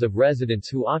thousands of residents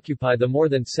who occupy the more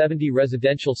than 70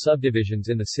 residential subdivisions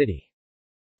in the city.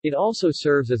 It also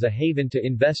serves as a haven to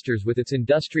investors with its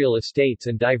industrial estates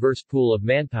and diverse pool of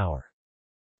manpower.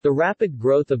 The rapid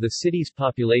growth of the city's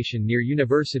population near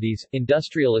universities,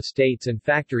 industrial estates and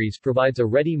factories provides a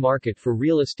ready market for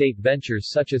real estate ventures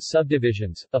such as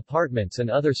subdivisions, apartments and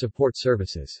other support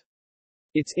services.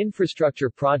 Its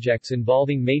infrastructure projects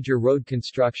involving major road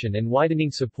construction and widening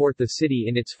support the city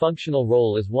in its functional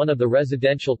role as one of the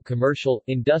residential, commercial,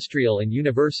 industrial and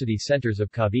university centers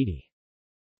of Cavite.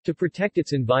 To protect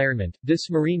its environment,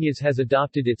 Dasmariñas has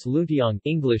adopted its Luntiang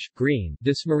English, Green,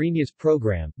 Dasmariñas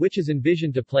program, which is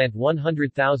envisioned to plant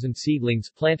 100,000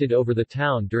 seedlings planted over the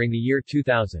town during the year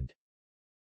 2000.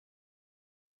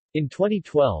 In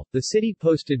 2012, the city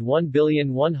posted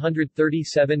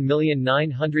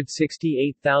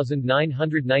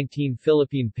 1,137,968,919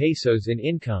 Philippine pesos in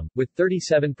income, with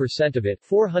 37% of it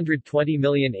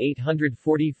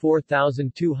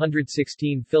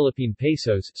 420,844,216 Philippine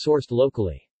pesos sourced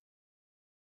locally.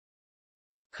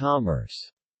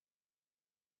 Commerce.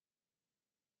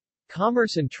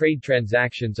 Commerce and trade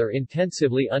transactions are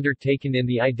intensively undertaken in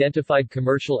the identified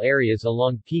commercial areas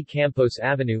along P. Campos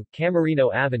Avenue,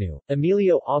 Camarino Avenue,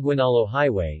 Emilio Aguinaldo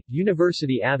Highway,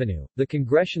 University Avenue, the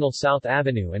Congressional South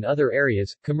Avenue and other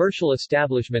areas. Commercial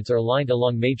establishments are lined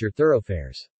along major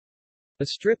thoroughfares. A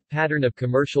strip pattern of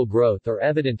commercial growth are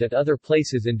evident at other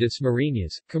places in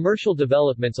Dasmariñas. Commercial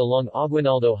developments along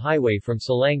Aguinaldo Highway from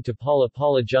Salang to Pala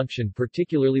Pala Junction,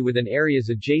 particularly within areas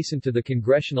adjacent to the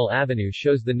Congressional Avenue,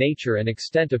 shows the nature and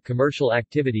extent of commercial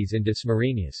activities in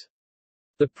Dasmariñas.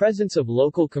 The presence of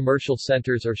local commercial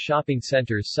centers or shopping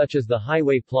centers such as the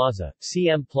Highway Plaza,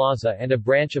 CM Plaza and a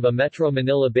branch of a Metro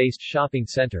Manila-based shopping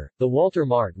center, the Walter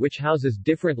Mart, which houses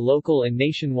different local and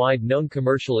nationwide known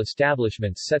commercial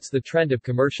establishments, sets the trend of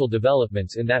commercial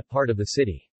developments in that part of the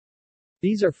city.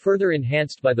 These are further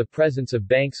enhanced by the presence of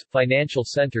banks, financial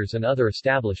centers and other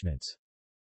establishments.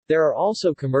 There are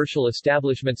also commercial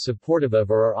establishments supportive of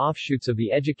or are offshoots of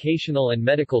the educational and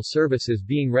medical services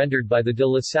being rendered by the De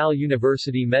La Salle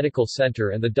University Medical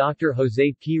Center and the Dr.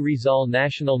 Jose P. Rizal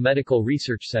National Medical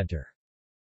Research Center.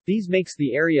 These makes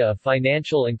the area a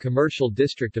financial and commercial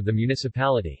district of the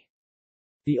municipality.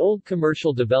 The old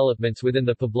commercial developments within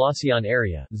the Poblacion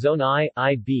area, Zone I,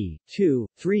 IB, 2,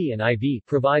 3 and IV,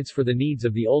 provides for the needs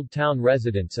of the Old Town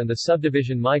residents and the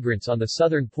subdivision migrants on the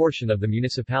southern portion of the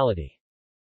municipality.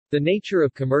 The nature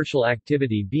of commercial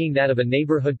activity being that of a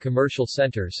neighborhood commercial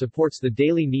center supports the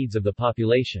daily needs of the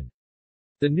population.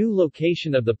 The new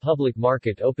location of the public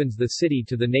market opens the city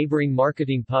to the neighboring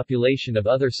marketing population of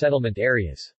other settlement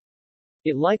areas.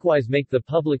 It likewise make the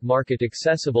public market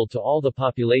accessible to all the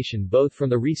population both from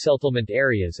the resettlement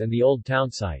areas and the old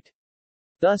town site.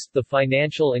 Thus, the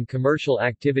financial and commercial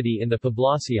activity in the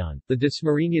Poblacion, the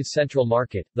Dasmariñas Central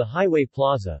Market, the Highway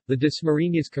Plaza, the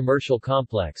Dasmariñas Commercial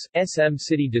Complex, SM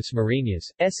City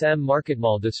Dasmariñas, SM Market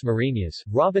Mall Dasmariñas,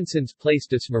 Robinson's Place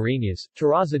Dasmariñas,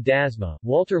 Terraza Dasma,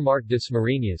 Walter Mart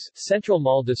Dasmariñas, Central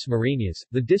Mall Dasmariñas,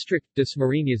 the District,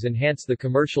 Dasmariñas enhance the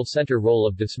commercial center role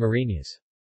of Dasmariñas.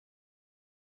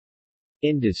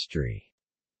 Industry.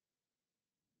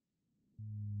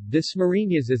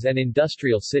 Dasmariñas is an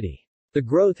industrial city. The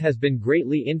growth has been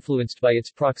greatly influenced by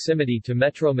its proximity to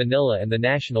Metro Manila and the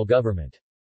national government's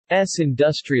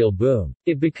industrial boom.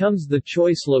 It becomes the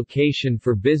choice location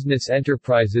for business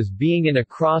enterprises being in a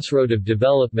crossroad of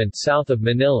development south of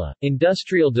Manila,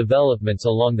 industrial developments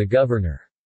along the Governor's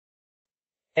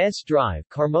Drive,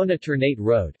 Carmona-Ternate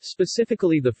Road,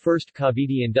 specifically the First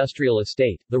Cavite Industrial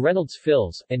Estate, the Reynolds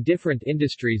Fills, and different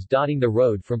industries dotting the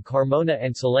road from Carmona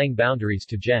and Salang boundaries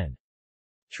to Gen.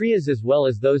 Trias as well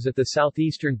as those at the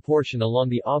southeastern portion along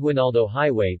the Aguinaldo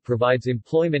Highway provides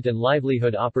employment and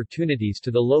livelihood opportunities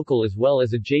to the local as well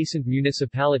as adjacent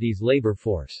municipalities' labor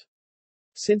force.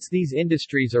 Since these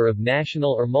industries are of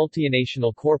national or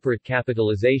multinational corporate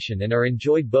capitalization and are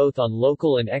enjoyed both on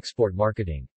local and export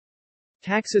marketing.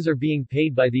 Taxes are being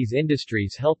paid by these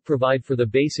industries help provide for the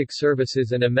basic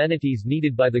services and amenities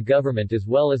needed by the government as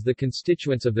well as the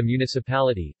constituents of the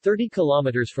municipality. 30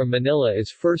 kilometers from Manila is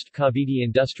First Cavite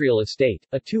Industrial Estate,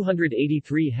 a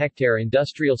 283-hectare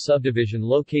industrial subdivision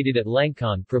located at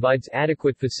Langcon provides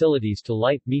adequate facilities to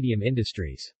light-medium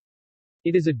industries.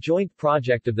 It is a joint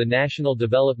project of the National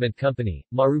Development Company,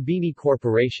 Marubeni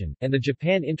Corporation, and the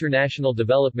Japan International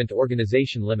Development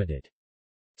Organization Limited.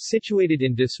 Situated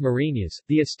in Dasmariñas,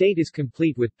 the estate is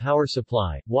complete with power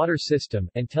supply, water system,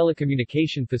 and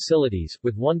telecommunication facilities,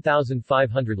 with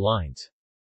 1,500 lines.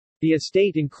 The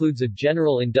estate includes a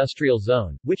general industrial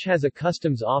zone, which has a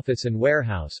customs office and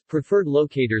warehouse. Preferred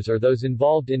locators are those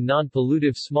involved in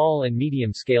non-pollutive small and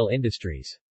medium-scale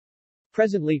industries.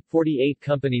 Presently, 48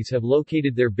 companies have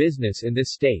located their business in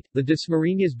this state. The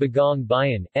Dasmariñas Bagong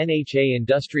Bayan, NHA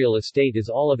Industrial Estate is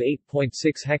all of 8.6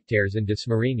 hectares in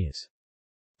Dasmariñas.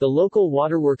 The local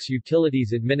Waterworks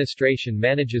Utilities Administration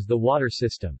manages the water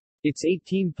system. Its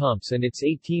 18 pumps and its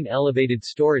 18 elevated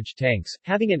storage tanks,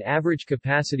 having an average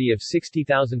capacity of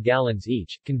 60,000 gallons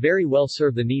each, can very well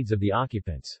serve the needs of the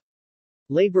occupants.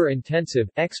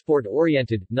 Labor-intensive,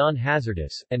 export-oriented,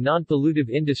 non-hazardous, and non-pollutive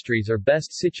industries are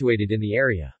best situated in the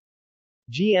area.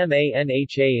 GMA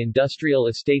NHA Industrial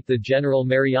Estate. The General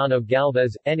Mariano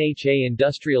Galvez, NHA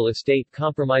Industrial Estate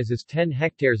comprises 10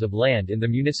 hectares of land in the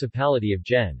municipality of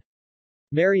Gen.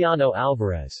 Mariano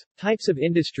Alvarez. Types of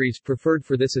industries preferred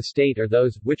for this estate are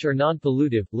those, which are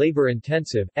non-pollutive,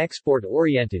 labor-intensive,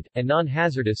 export-oriented, and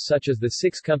non-hazardous such as the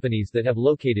 6 companies that have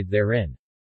located therein.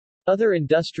 Other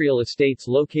industrial estates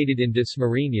located in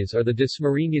Dasmariñas are the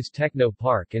Dasmariñas Techno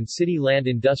Park and City Land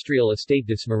Industrial Estate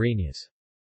Dasmariñas.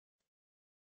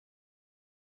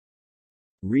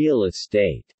 Real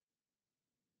estate.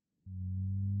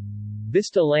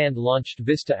 Vista Land launched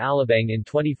Vista Alabang in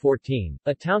 2014,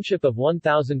 a township of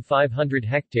 1,500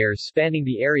 hectares spanning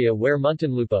the area where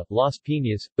Muntinlupa, Las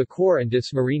Piñas, Bacoor and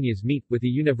Dasmariñas meet, with the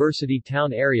university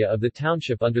town area of the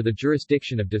township under the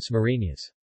jurisdiction of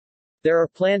Dasmariñas. There are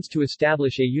plans to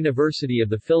establish a University of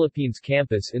the Philippines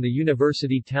campus in the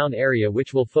university town area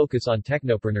which will focus on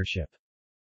technopreneurship.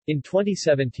 In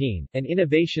 2017, an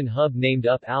innovation hub named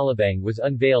Up Alabang was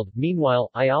unveiled.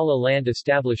 Meanwhile, Ayala Land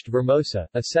established Vermosa,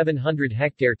 a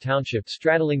 700-hectare township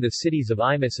straddling the cities of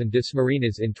Imus and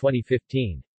Dasmariñas in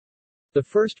 2015. The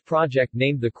first project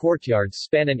named the Courtyards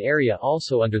span an area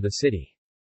also under the city.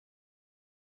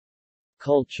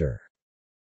 Culture.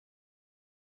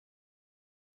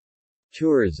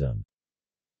 Tourism.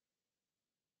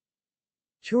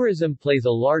 Tourism plays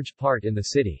a large part in the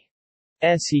city's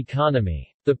economy.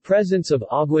 The presence of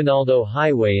Aguinaldo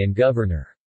Highway and Governor's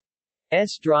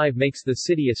Drive makes the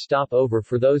city a stopover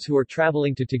for those who are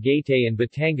traveling to Tagaytay and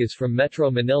Batangas from Metro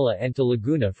Manila and to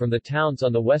Laguna from the towns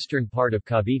on the western part of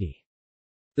Cavite.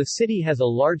 The city has a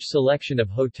large selection of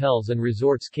hotels and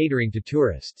resorts catering to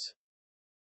tourists.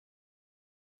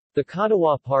 The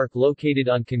Katawa Park, located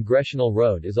on Congressional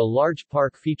Road, is a large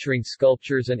park featuring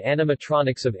sculptures and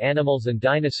animatronics of animals and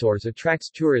dinosaurs. Attracts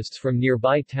tourists from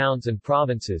nearby towns and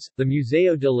provinces. The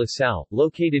Museo de La Salle,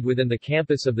 located within the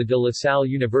campus of the De La Salle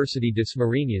University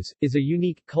Dasmariñas, is a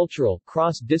unique, cultural,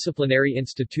 cross-disciplinary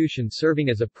institution serving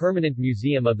as a permanent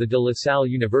museum of the De La Salle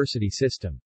University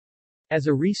system. As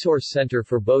a resource center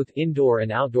for both indoor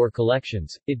and outdoor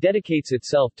collections, it dedicates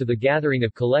itself to the gathering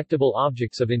of collectible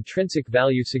objects of intrinsic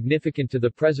value significant to the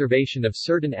preservation of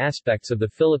certain aspects of the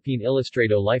Philippine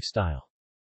Ilustrado lifestyle.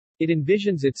 It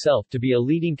envisions itself to be a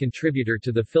leading contributor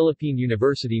to the Philippine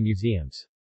University Museums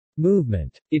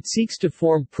movement. It seeks to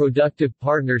form productive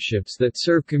partnerships that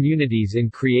serve communities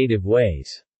in creative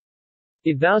ways.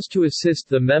 It vows to assist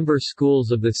the member schools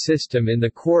of the system in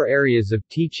the core areas of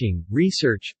teaching,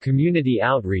 research, community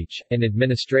outreach, and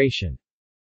administration.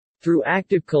 Through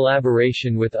active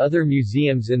collaboration with other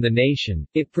museums in the nation,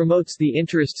 it promotes the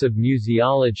interests of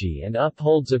museology and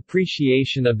upholds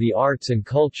appreciation of the arts and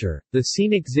culture. The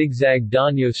scenic zigzag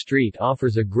Daño Street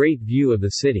offers a great view of the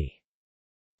city's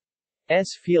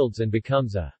fields and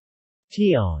becomes a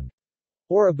tiong,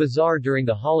 or a bazaar during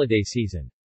the holiday season.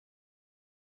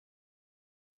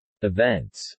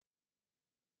 Events.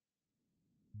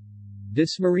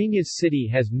 Dasmariñas City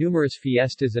has numerous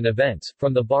fiestas and events,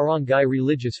 from the barangay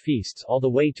religious feasts all the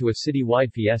way to a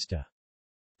city-wide fiesta.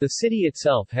 The city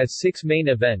itself has 6 main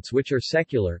events which are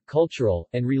secular, cultural,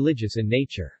 and religious in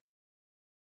nature.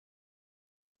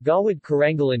 Gawad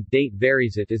Karangalan date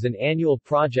varies. It is an annual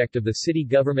project of the city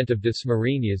government of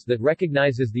Dasmariñas that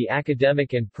recognizes the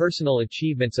academic and personal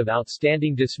achievements of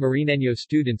outstanding Dasmariñeño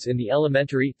students in the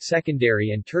elementary, secondary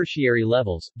and tertiary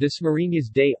levels.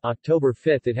 Dasmariñas Day, October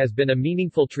 5. It has been a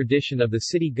meaningful tradition of the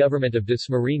city government of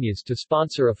Dasmariñas to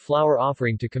sponsor a flower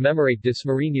offering to commemorate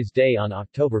Dasmariñas Day on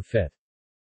October 5.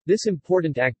 This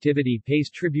important activity pays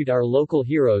tribute our local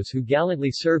heroes who gallantly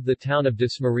served the town of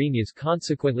Dasmariñas,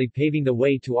 consequently paving the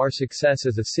way to our success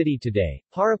as a city today.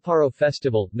 Paraparo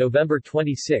Festival, November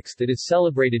 26. It is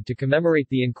celebrated to commemorate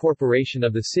the incorporation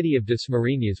of the city of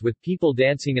Dasmariñas with people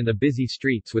dancing in the busy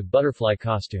streets with butterfly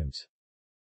costumes.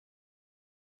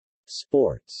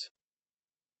 Sports.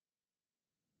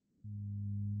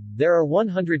 There are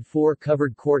 104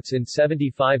 covered courts in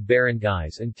 75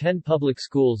 barangays and 10 public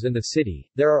schools in the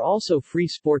city. There are also free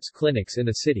sports clinics in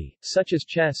the city, such as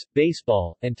chess,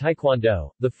 baseball, and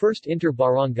taekwondo. The first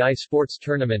inter-barangay sports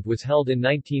tournament was held in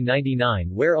 1999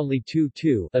 where only two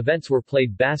events were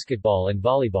played: basketball and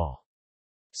volleyball.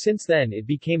 Since then it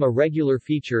became a regular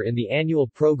feature in the annual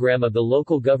program of the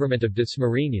local government of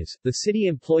Dasmariñas. The City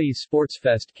Employees Sports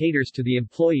Fest caters to the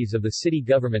employees of the city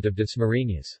government of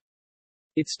Dasmariñas.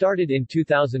 It started in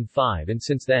 2005 and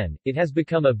since then, it has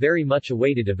become a very much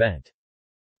awaited event.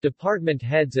 Department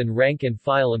heads and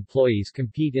rank-and-file employees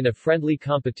compete in a friendly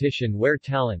competition where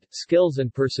talent, skills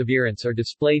and perseverance are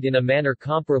displayed in a manner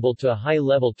comparable to a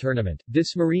high-level tournament.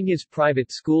 Dasmariñas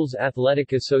Private Schools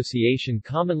Athletic Association,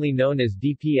 commonly known as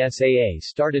DPSAA,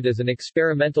 started as an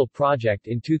experimental project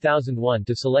in 2001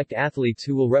 to select athletes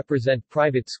who will represent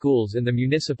private schools in the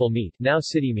municipal meet, now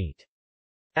city meet.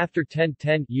 After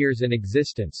 10 years in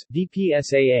existence,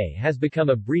 DPSAA has become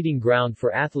a breeding ground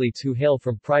for athletes who hail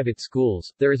from private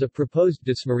schools. There is a proposed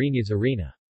Dasmariñas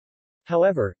Arena.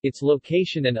 However, its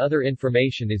location and other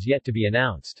information is yet to be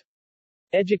announced.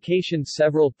 Education.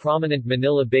 Several prominent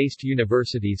Manila-based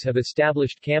universities have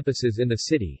established campuses in the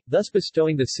city, thus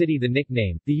bestowing the city the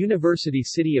nickname, the University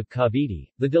City of Cavite.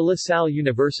 The De La Salle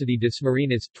University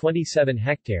Dasmariñas, 27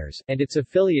 hectares, and its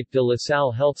affiliate De La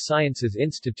Salle Health Sciences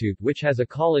Institute, which has a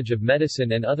College of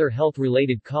Medicine and other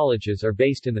health-related colleges, are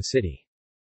based in the city.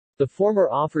 The former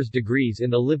offers degrees in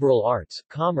the liberal arts,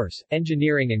 commerce,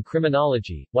 engineering and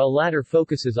criminology, while latter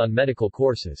focuses on medical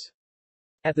courses.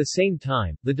 At the same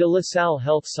time, the De La Salle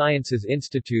Health Sciences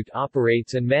Institute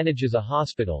operates and manages a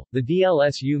hospital, the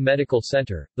DLSU Medical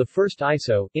Center, the first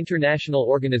ISO, International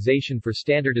Organization for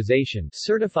Standardization,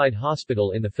 certified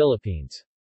hospital in the Philippines.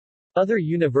 Other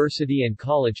university and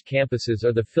college campuses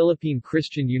are the Philippine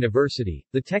Christian University,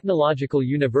 the Technological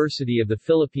University of the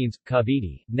Philippines,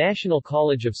 Cavite, National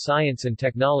College of Science and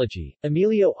Technology,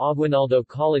 Emilio Aguinaldo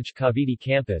College Cavite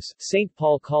Campus, St.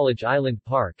 Paul College Island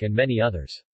Park and many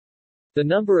others. The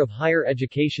number of higher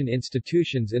education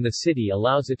institutions in the city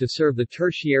allows it to serve the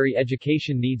tertiary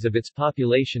education needs of its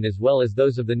population as well as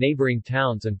those of the neighboring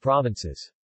towns and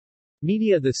provinces.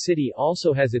 Media. The city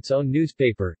also has its own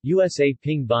newspaper, USA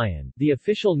Ping Bayan, the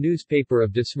official newspaper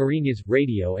of Dasmariñas.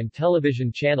 Radio and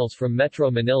television channels from Metro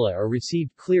Manila are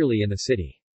received clearly in the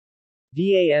city.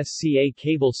 DASCA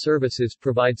Cable Services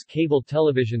provides cable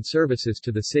television services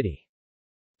to the city.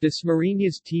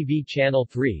 Dasmariñas TV Channel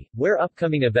 3, where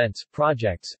upcoming events,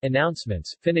 projects,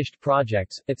 announcements, finished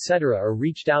projects, etc. are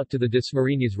reached out to the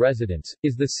Dasmariñas residents,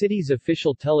 is the city's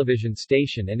official television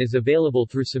station and is available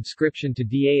through subscription to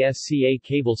DASCA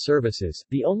cable services.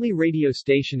 The only radio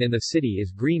station in the city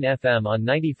is Green FM on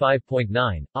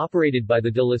 95.9, operated by the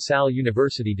De La Salle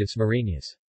University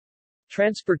Dasmariñas.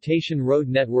 Transportation road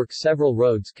network. Several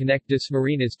roads connect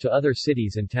Dasmariñas to other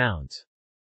cities and towns.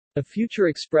 A future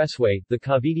expressway, the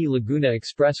Cavite-Laguna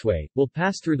Expressway, will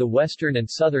pass through the western and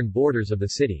southern borders of the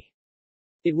city.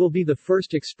 It will be the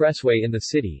first expressway in the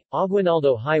city.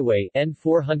 Aguinaldo Highway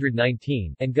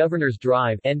N419 and Governor's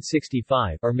Drive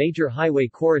N65 are major highway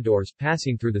corridors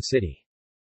passing through the city.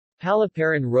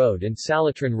 Palaparan Road and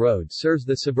Salitran Road serves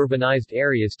the suburbanized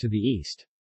areas to the east.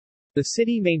 The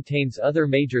city maintains other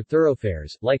major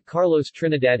thoroughfares, like Carlos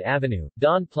Trinidad Avenue,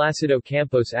 Don Placido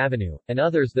Campos Avenue, and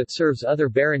others that serves other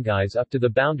barangays up to the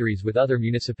boundaries with other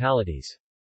municipalities.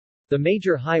 The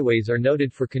major highways are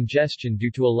noted for congestion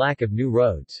due to a lack of new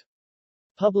roads.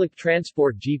 Public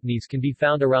transport jeepneys can be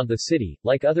found around the city,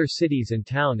 like other cities and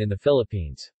town in the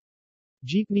Philippines.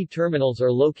 Jeepney terminals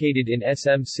are located in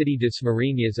SM City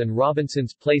Dasmariñas and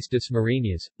Robinson's Place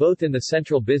Dasmariñas, both in the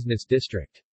central business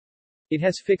district. It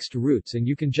has fixed routes and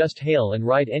you can just hail and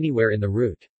ride anywhere in the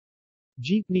route.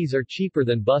 Jeepneys are cheaper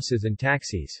than buses and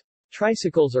taxis.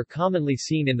 Tricycles are commonly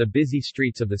seen in the busy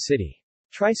streets of the city.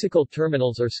 Tricycle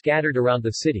terminals are scattered around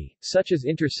the city, such as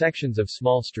intersections of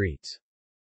small streets.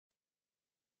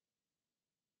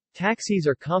 Taxis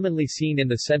are commonly seen in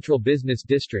the Central Business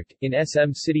District, in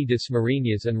SM City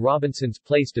Dasmariñas and Robinson's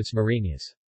Place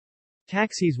Dasmariñas.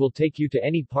 Taxis will take you to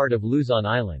any part of Luzon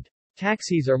Island.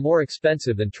 Taxis are more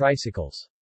expensive than tricycles.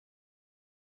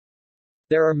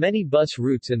 There are many bus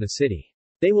routes in the city.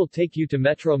 They will take you to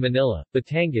Metro Manila,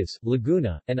 Batangas,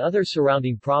 Laguna, and other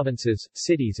surrounding provinces,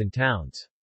 cities and towns.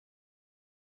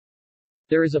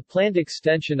 There is a planned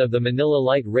extension of the Manila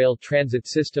Light Rail Transit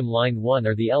System Line 1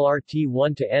 or the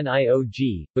LRT-1 to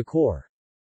NIOG, Bacoor.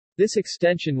 This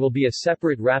extension will be a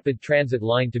separate rapid transit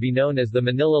line to be known as the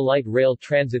Manila Light Rail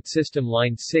Transit System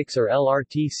Line 6 or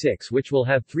LRT-6, which will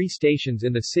have 3 stations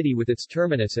in the city with its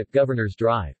terminus at Governor's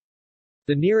Drive.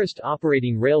 The nearest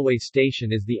operating railway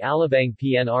station is the Alabang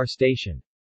PNR station.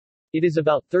 It is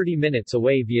about 30 minutes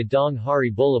away via Dong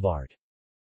Hari Boulevard.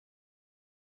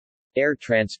 Air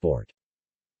transport.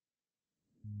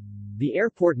 The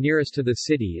airport nearest to the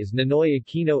city is Ninoy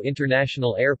Aquino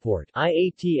International Airport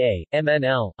IATA,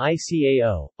 MNL,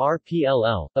 ICAO,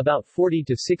 RPLL, about 40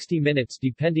 to 60 minutes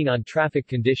depending on traffic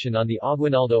condition on the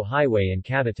Aguinaldo Highway and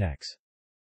Cavitex.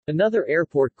 Another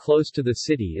airport close to the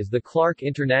city is the Clark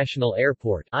International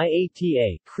Airport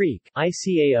IATA, Creek,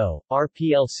 ICAO,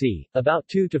 RPLC, about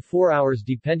 2 to 4 hours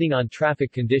depending on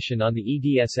traffic condition on the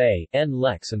EDSA,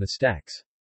 NLEX and the STEX.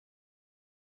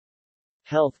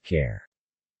 Healthcare.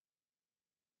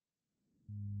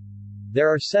 There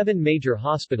are 7 major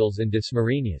hospitals in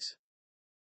Dasmariñas.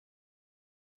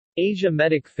 Asia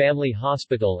Medic Family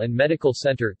Hospital and Medical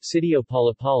Center, Sitio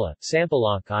Palapala,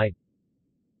 Sampaloc I.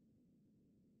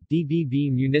 DBB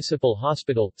Municipal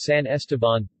Hospital, San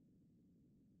Esteban.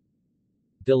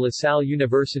 De La Salle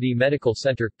University Medical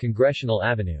Center, Congressional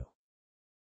Avenue.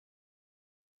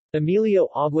 Emilio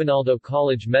Aguinaldo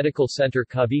College Medical Center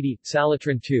Cavite,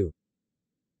 Salitran II.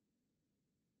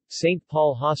 St.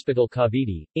 Paul Hospital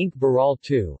Cavite, Inc. Baral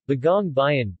II, Bagong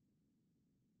Bayan.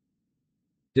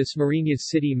 Dasmariñas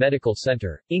City Medical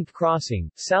Center, Inc. Crossing,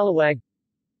 Salawag.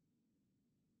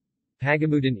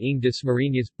 Pagamudan ng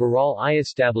Dasmariñas, Baral I.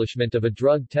 Establishment of a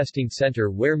drug testing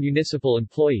center where municipal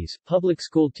employees, public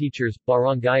school teachers,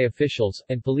 barangay officials,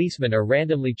 and policemen are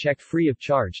randomly checked free of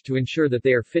charge to ensure that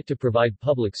they are fit to provide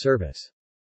public service.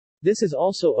 This is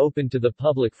also open to the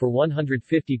public for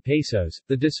 150 pesos.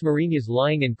 The Dasmariñas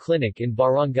Lying-in Clinic in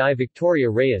Barangay Victoria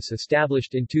Reyes,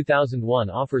 established in 2001,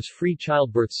 offers free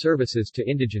childbirth services to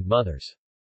indigent mothers.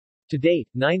 To date,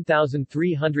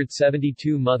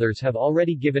 9,372 mothers have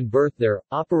already given birth there.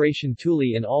 Operation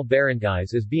Tuli in all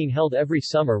barangays is being held every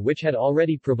summer, which had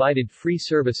already provided free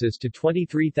services to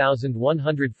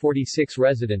 23,146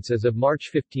 residents as of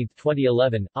March 15,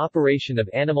 2011. Operation of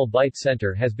Animal Bite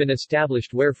Center has been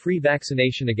established where free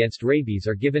vaccination against rabies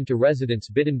are given to residents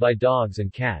bitten by dogs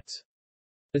and cats.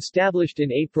 Established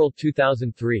in April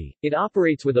 2003, it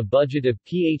operates with a budget of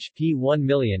PHP 1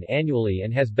 million annually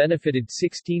and has benefited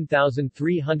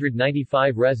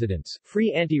 16,395 residents.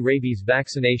 Free anti-rabies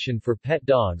vaccination for pet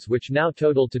dogs, which now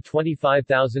total to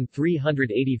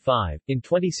 25,385. In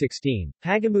 2016,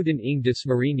 Pagamudan ng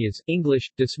Dasmariñas,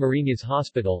 English, Dasmariñas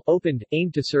Hospital, opened,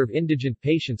 aimed to serve indigent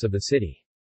patients of the city.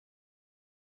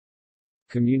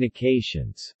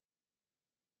 Communications.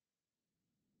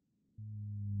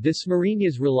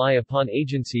 Dasmariñas rely upon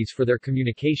agencies for their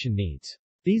communication needs.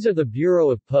 These are the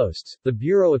Bureau of Posts, the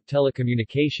Bureau of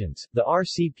Telecommunications, the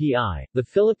RCPI, the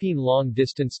Philippine Long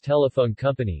Distance Telephone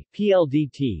Company,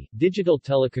 PLDT, Digital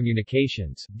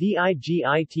Telecommunications,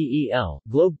 DIGITEL,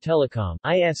 Globe Telecom,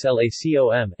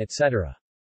 ISLACOM, etc.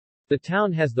 The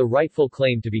town has the rightful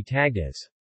claim to be tagged as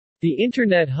the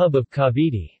Internet Hub of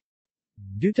Cavite,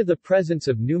 due to the presence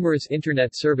of numerous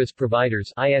Internet Service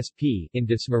Providers ISP in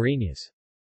Dasmariñas.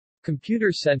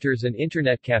 Computer centers and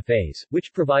internet cafes,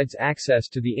 which provides access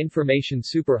to the information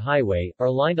superhighway, are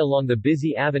lined along the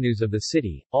busy avenues of the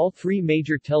city. All 3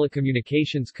 major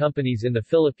telecommunications companies in the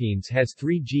Philippines has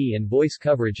 3G and voice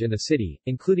coverage in the city,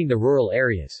 including the rural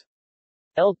areas.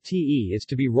 LTE is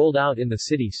to be rolled out in the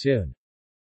city soon.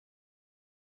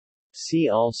 See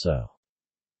also: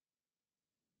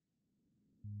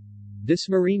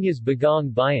 Dasmariñas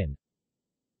Bagong Bayan,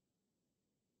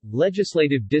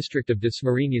 Legislative District of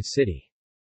Dasmariñas City.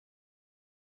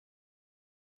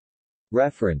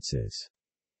 References.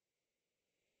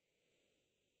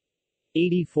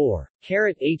 84.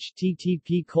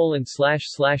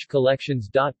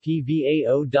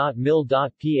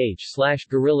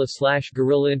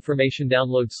 http://collections.pvao.mil.ph/gorilla information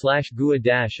download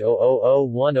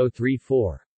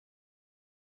 /gua-0001034.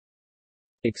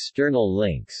 External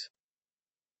links.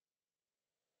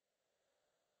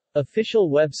 Official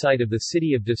website of the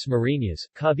City of Dasmariñas,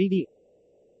 Cavite.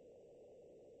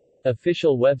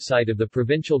 Official website of the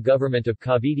Provincial Government of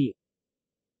Cavite.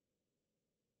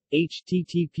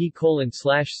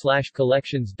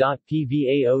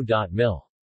 http://collections.pvao.mil.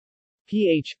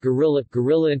 ph.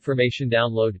 Guerrilla Information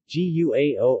Download,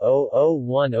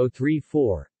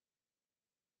 GUA00001034.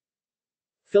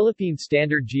 Philippine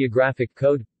Standard Geographic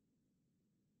Code.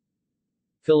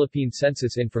 Philippine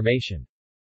Census Information